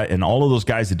Scott and all of those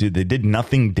guys they did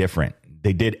nothing different.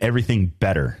 They did everything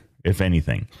better, if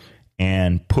anything,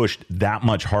 and pushed that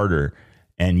much harder.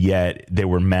 And yet they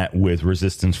were met with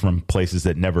resistance from places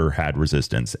that never had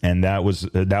resistance. And that was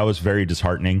very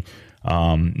disheartening.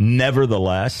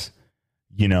 Nevertheless,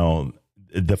 you know,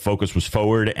 the focus was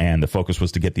forward, and the focus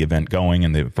was to get the event going,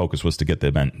 and the focus was to get the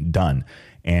event done.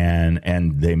 And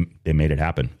they made it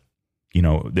happen. You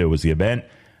know, there was the event.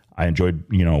 I enjoyed,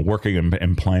 you know, working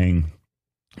and playing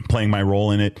my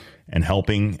role in it and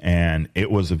helping. And it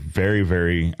was I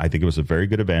think it was a very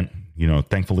good event. You know,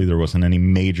 thankfully there wasn't any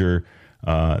major,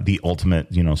 the ultimate,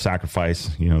 you know, sacrifice,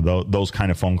 you know, those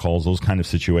kind of phone calls, those kind of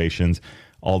situations.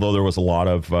 Although there was a lot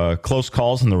of close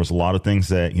calls, and there was a lot of things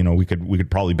that, you know, we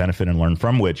could probably benefit and learn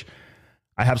from, which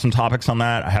I have some topics on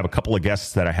that. I have a couple of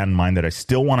guests that I had in mind that I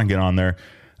still want to get on there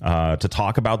to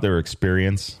talk about their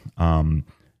experience.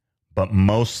 But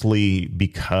mostly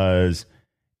because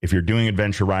if you're doing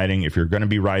adventure riding, if you're going to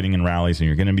be riding in rallies and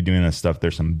you're going to be doing this stuff,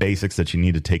 there's some basics that you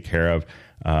need to take care of.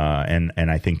 And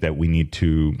I think that we need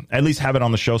to at least have it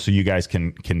on the show so you guys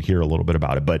can hear a little bit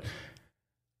about it. But,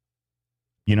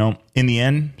 you know, in the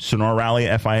end, Sonora Rally,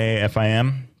 FIA,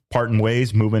 FIM, parting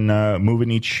ways,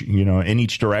 moving each, you know, in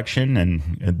each direction, and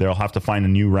they'll have to find a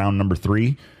new round number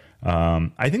 3.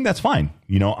 I think that's fine.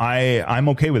 You know, I'm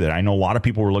okay with it. I know a lot of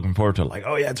people were looking forward to, like,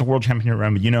 oh yeah, it's a world championship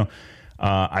round, but you know,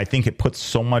 I think it puts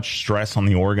so much stress on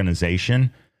the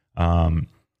organization.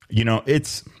 You know,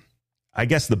 it's, I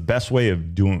guess the best way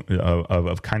of doing,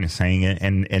 of kind of saying it,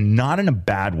 and not in a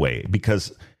bad way,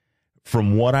 because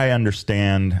from what I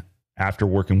understand after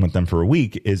working with them for a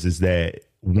week is that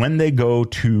when they go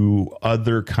to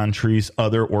other countries,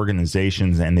 other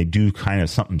organizations, and they do kind of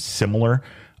something similar,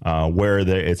 where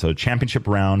it's a championship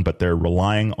round, but they're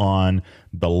relying on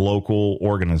the local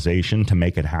organization to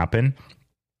make it happen.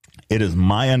 It is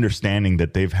my understanding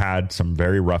that they've had some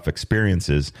very rough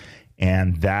experiences,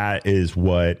 and that is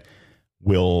what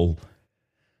will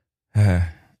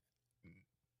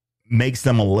makes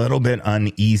them a little bit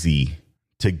uneasy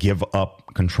to give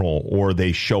up control, or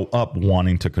they show up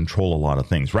wanting to control a lot of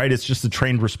things, right? It's just a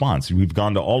trained response. We've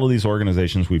gone to all of these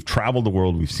organizations. We've traveled the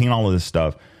world. We've seen all of this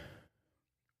stuff.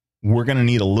 We're going to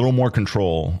need a little more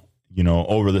control, you know,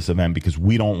 over this event, because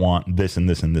we don't want this and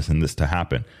this and this and this to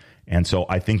happen. And so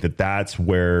I think that that's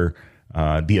where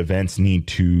the events need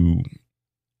to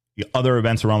other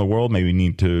events around the world maybe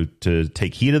need to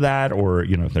take heed of that, or,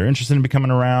 you know, if they're interested in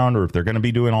becoming around, or if they're going to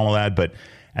be doing all of that. But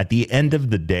at the end of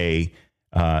the day,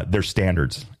 they're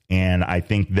standards. And I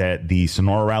think that the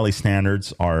Sonora Rally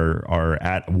standards are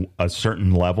at a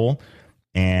certain level.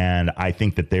 And I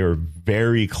think that they were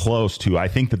very close to, I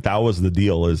think that was the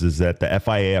deal is that the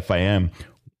FIA, FIM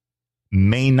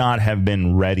may not have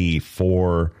been ready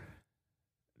for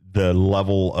the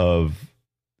level of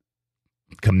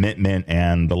commitment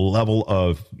and the level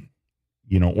of,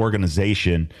 you know,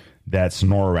 organization that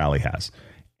Sonora Rally has.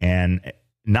 And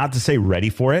not to say ready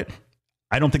for it,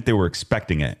 I don't think they were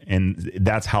expecting it. And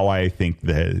that's how I think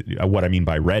that, what I mean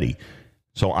by ready.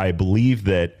 So I believe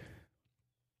that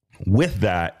with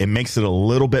that, it makes it a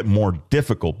little bit more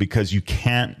difficult, because you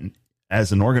can't,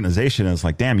 as an organization, it's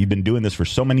like, damn, you've been doing this for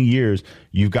so many years.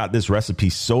 You've got this recipe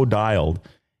so dialed.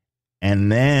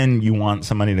 And then you want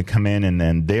somebody to come in and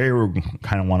then they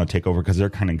kind of want to take over because they're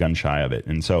kind of gun shy of it.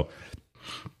 And so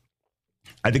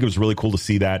I think it was really cool to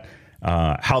see that,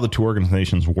 how the two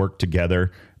organizations work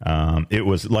together. It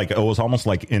was almost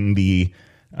like in the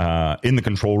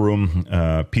control room,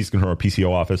 PC control or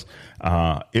PCO office.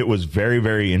 It was very,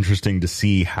 very interesting to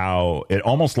see how it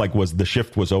almost like was the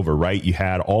shift was over, right? You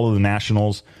had all of the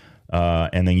nationals,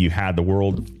 and then you had the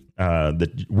world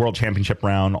championship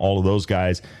round, all of those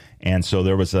guys. And so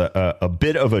there was a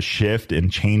bit of a shift in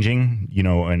changing, you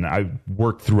know, and I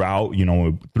worked throughout, you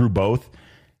know, through both.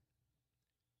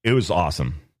 It was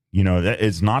awesome. You know,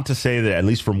 it's not to say that, at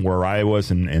least from where I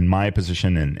was in my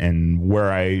position and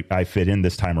where I fit in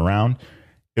this time around,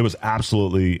 it was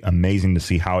absolutely amazing to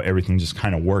see how everything just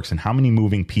kind of works and how many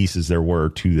moving pieces there were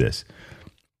to this.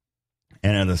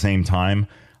 And at the same time,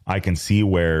 I can see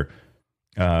where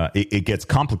it gets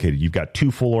complicated. You've got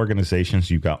two full organizations.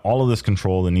 You've got all of this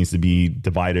control that needs to be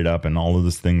divided up and all of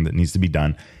this thing that needs to be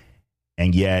done.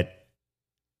 And yet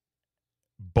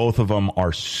both of them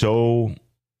are so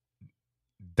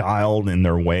dialed in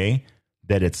their way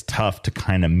that it's tough to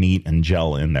kind of meet and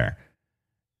gel in there.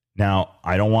 Now,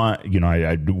 I don't want, you know,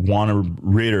 I want to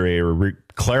reiterate or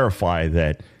clarify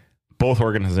that both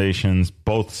organizations,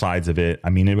 both sides of it, I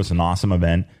mean, it was an awesome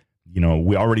event. You know,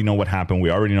 we already know what happened. We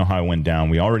already know how it went down.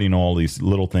 We already know all these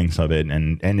little things of it.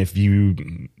 And if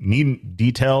you need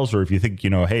details, or if you think, you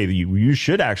know, hey, you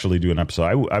should actually do an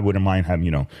episode, I wouldn't mind having,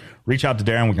 you know, reach out to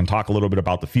Darren. We can talk a little bit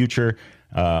about the future,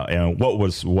 and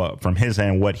what from his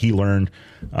end, what he learned,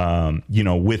 you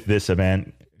know, with this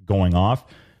event going off.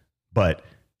 But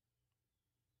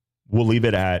we'll leave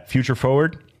it at future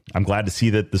forward. I'm glad to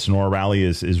see that the Sonora Rally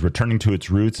is returning to its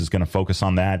roots, is going to focus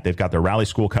on that. They've got their rally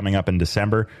school coming up in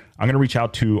December. I'm going to reach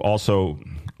out to also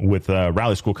with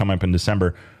rally school coming up in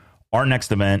December. Our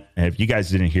next event, if you guys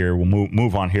didn't hear, we'll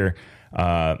move on here.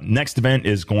 Next event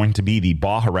is going to be the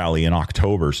Baja Rally in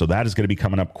October. So that is going to be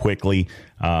coming up quickly.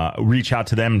 Reach out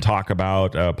to them and talk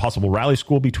about possible rally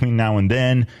school between now and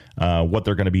then, what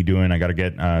they're going to be doing. I got to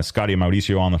get Scotty and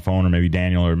Mauricio on the phone, or maybe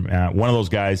Daniel, or one of those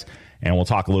guys. And we'll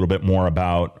talk a little bit more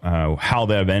about how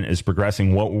the event is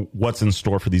progressing, what's in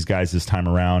store for these guys this time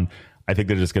around. I think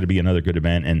that it's going to be another good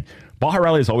event. And Baja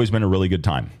Rally has always been a really good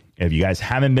time. If you guys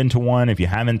haven't been to one, if you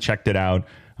haven't checked it out,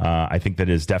 I think that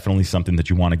is definitely something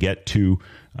that you want to get to,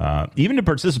 even to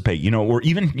participate, you know, or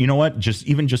even, you know what,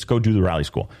 just go do the rally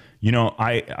school. You know,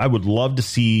 I would love to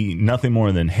see nothing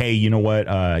more than, hey, you know what?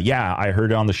 Yeah, I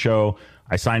heard it on the show.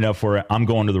 I signed up for it. I'm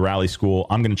going to the rally school.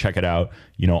 I'm going to check it out.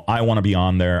 You know, I want to be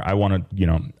on there. I want to, you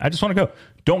know, I just want to go.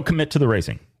 Don't commit to the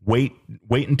racing. Wait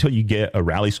until you get a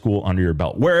rally school under your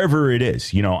belt, wherever it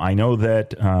is. You know, I know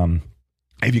that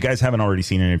if you guys haven't already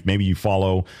seen it, if maybe you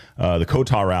follow the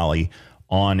COTA Rally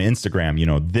on Instagram, you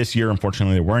know, this year,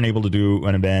 unfortunately, they weren't able to do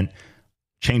an event.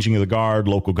 Changing of the guard,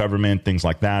 local government, things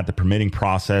like that, the permitting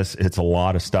process, it's a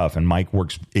lot of stuff. And Mike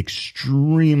works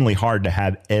extremely hard to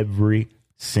have every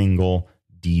single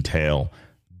detail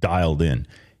dialed in.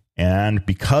 And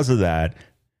because of that,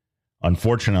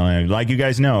 unfortunately, like you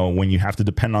guys know, when you have to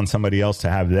depend on somebody else to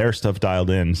have their stuff dialed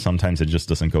in, sometimes it just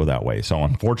doesn't go that way. So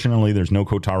unfortunately, there's no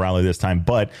COTA Rally this time,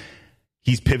 but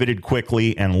he's pivoted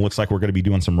quickly, and it looks like we're going to be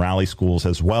doing some rally schools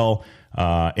as well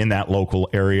in that local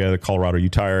area, the Colorado,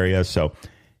 Utah area. So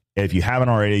if you haven't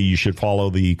already, you should follow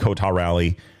the COTA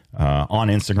Rally on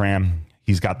Instagram.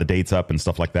 He's got the dates up and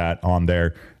stuff like that on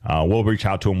there. We'll reach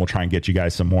out to him. We'll try and get you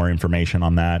guys some more information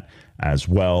on that as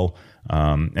well.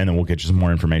 And then we'll get you some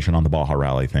more information on the Baja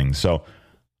Rally thing. So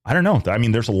I don't know. I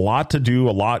mean, there's a lot to do,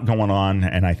 a lot going on.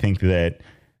 And I think that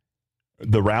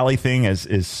the rally thing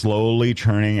is slowly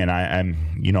churning. And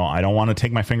I'm, you know, I don't want to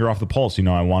take my finger off the pulse. You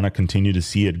know, I want to continue to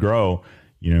see it grow.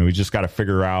 You know, we just got to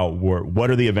figure out what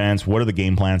are the events, what are the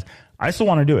game plans. I still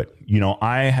want to do it. You know,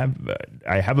 I have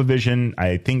a vision.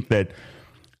 I think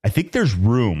there's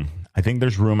room.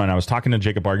 And I was talking to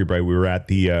Jacob Argybright. We were at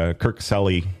the Kirk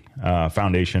Caselli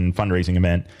Foundation fundraising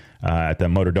event at the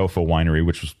Motodofo Winery,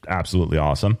 which was absolutely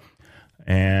awesome.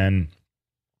 And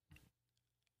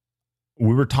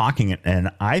we were talking,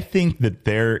 and I think that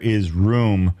there is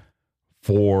room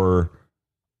for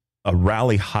a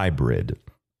rally hybrid,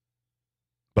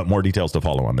 but more details to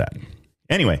follow on that.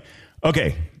 Anyway,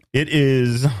 okay, it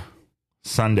is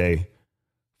Sunday,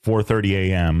 4:30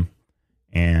 a.m.,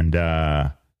 and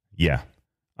yeah,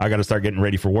 I got to start getting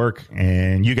ready for work,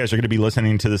 and you guys are going to be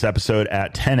listening to this episode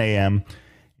at 10 a.m.,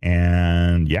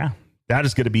 and yeah,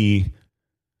 that's going to be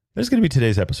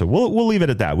today's episode. We'll leave it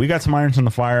at that. We got some irons in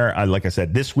the fire. Like I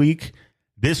said, this week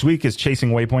is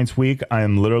Chasing Waypoints week.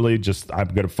 I'm going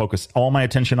to focus all my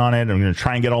attention on it. I'm going to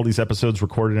try and get all these episodes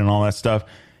recorded and all that stuff.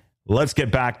 Let's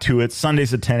get back to it.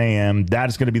 Sundays at 10 a.m. That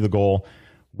is going to be the goal.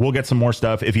 We'll get some more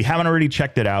stuff. If you haven't already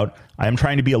checked it out, I am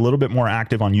trying to be a little bit more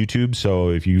active on YouTube. So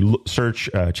if you search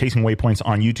Chasing Waypoints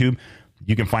on YouTube,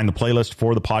 you can find the playlist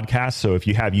for the podcast. So if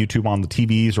you have YouTube on the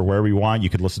TVs or wherever you want, you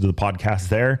could listen to the podcast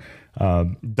there.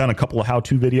 Done a couple of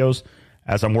how-to videos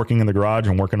as I'm working in the garage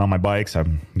and working on my bikes.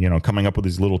 I'm, coming up with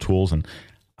these little tools, and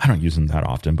I don't use them that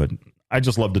often, but I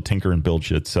just love to tinker and build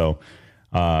shit. So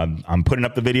I'm putting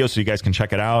up the video so you guys can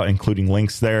check it out, including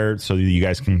links there so that you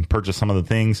guys can purchase some of the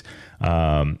things.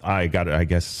 I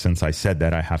guess since I said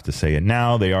that, I have to say it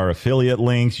now. They are affiliate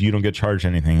links. You don't get charged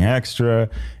anything extra.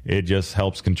 It just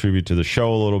helps contribute to the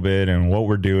show a little bit and what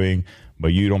we're doing, but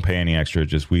you don't pay any extra.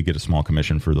 Just we get a small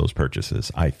commission for those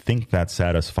purchases. I think that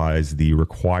satisfies the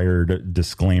required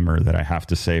disclaimer that I have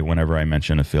to say whenever I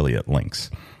mention affiliate links.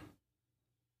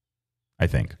 I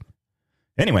think.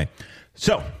 Anyway,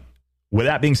 so with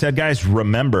that being said, guys,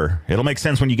 remember, it'll make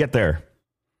sense when you get there.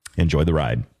 Enjoy the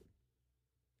ride.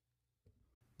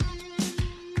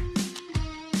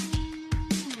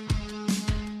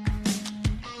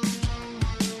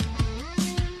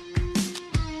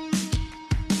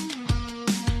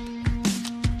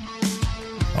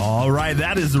 All right,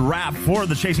 that is the wrap for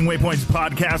the Chasing Waypoints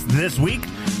podcast this week.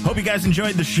 Hope you guys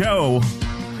enjoyed the show.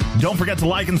 Don't forget to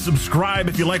like and subscribe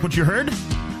if you like what you heard.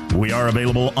 We are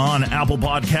available on Apple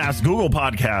Podcasts, Google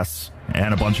Podcasts,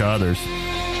 and a bunch of others.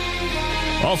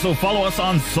 Also, follow us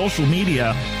on social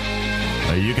media.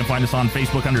 You can find us on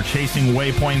Facebook under Chasing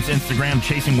Waypoints, Instagram,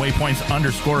 Chasing Waypoints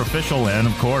 _official, and,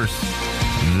 of course,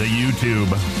 the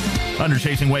YouTube under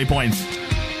Chasing Waypoints.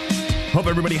 Hope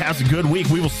everybody has a good week.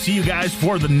 We will see you guys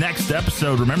for the next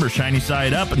episode. Remember, shiny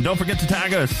side up, and don't forget to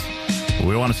tag us.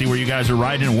 We want to see where you guys are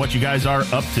riding and what you guys are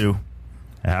up to.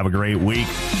 Have a great week.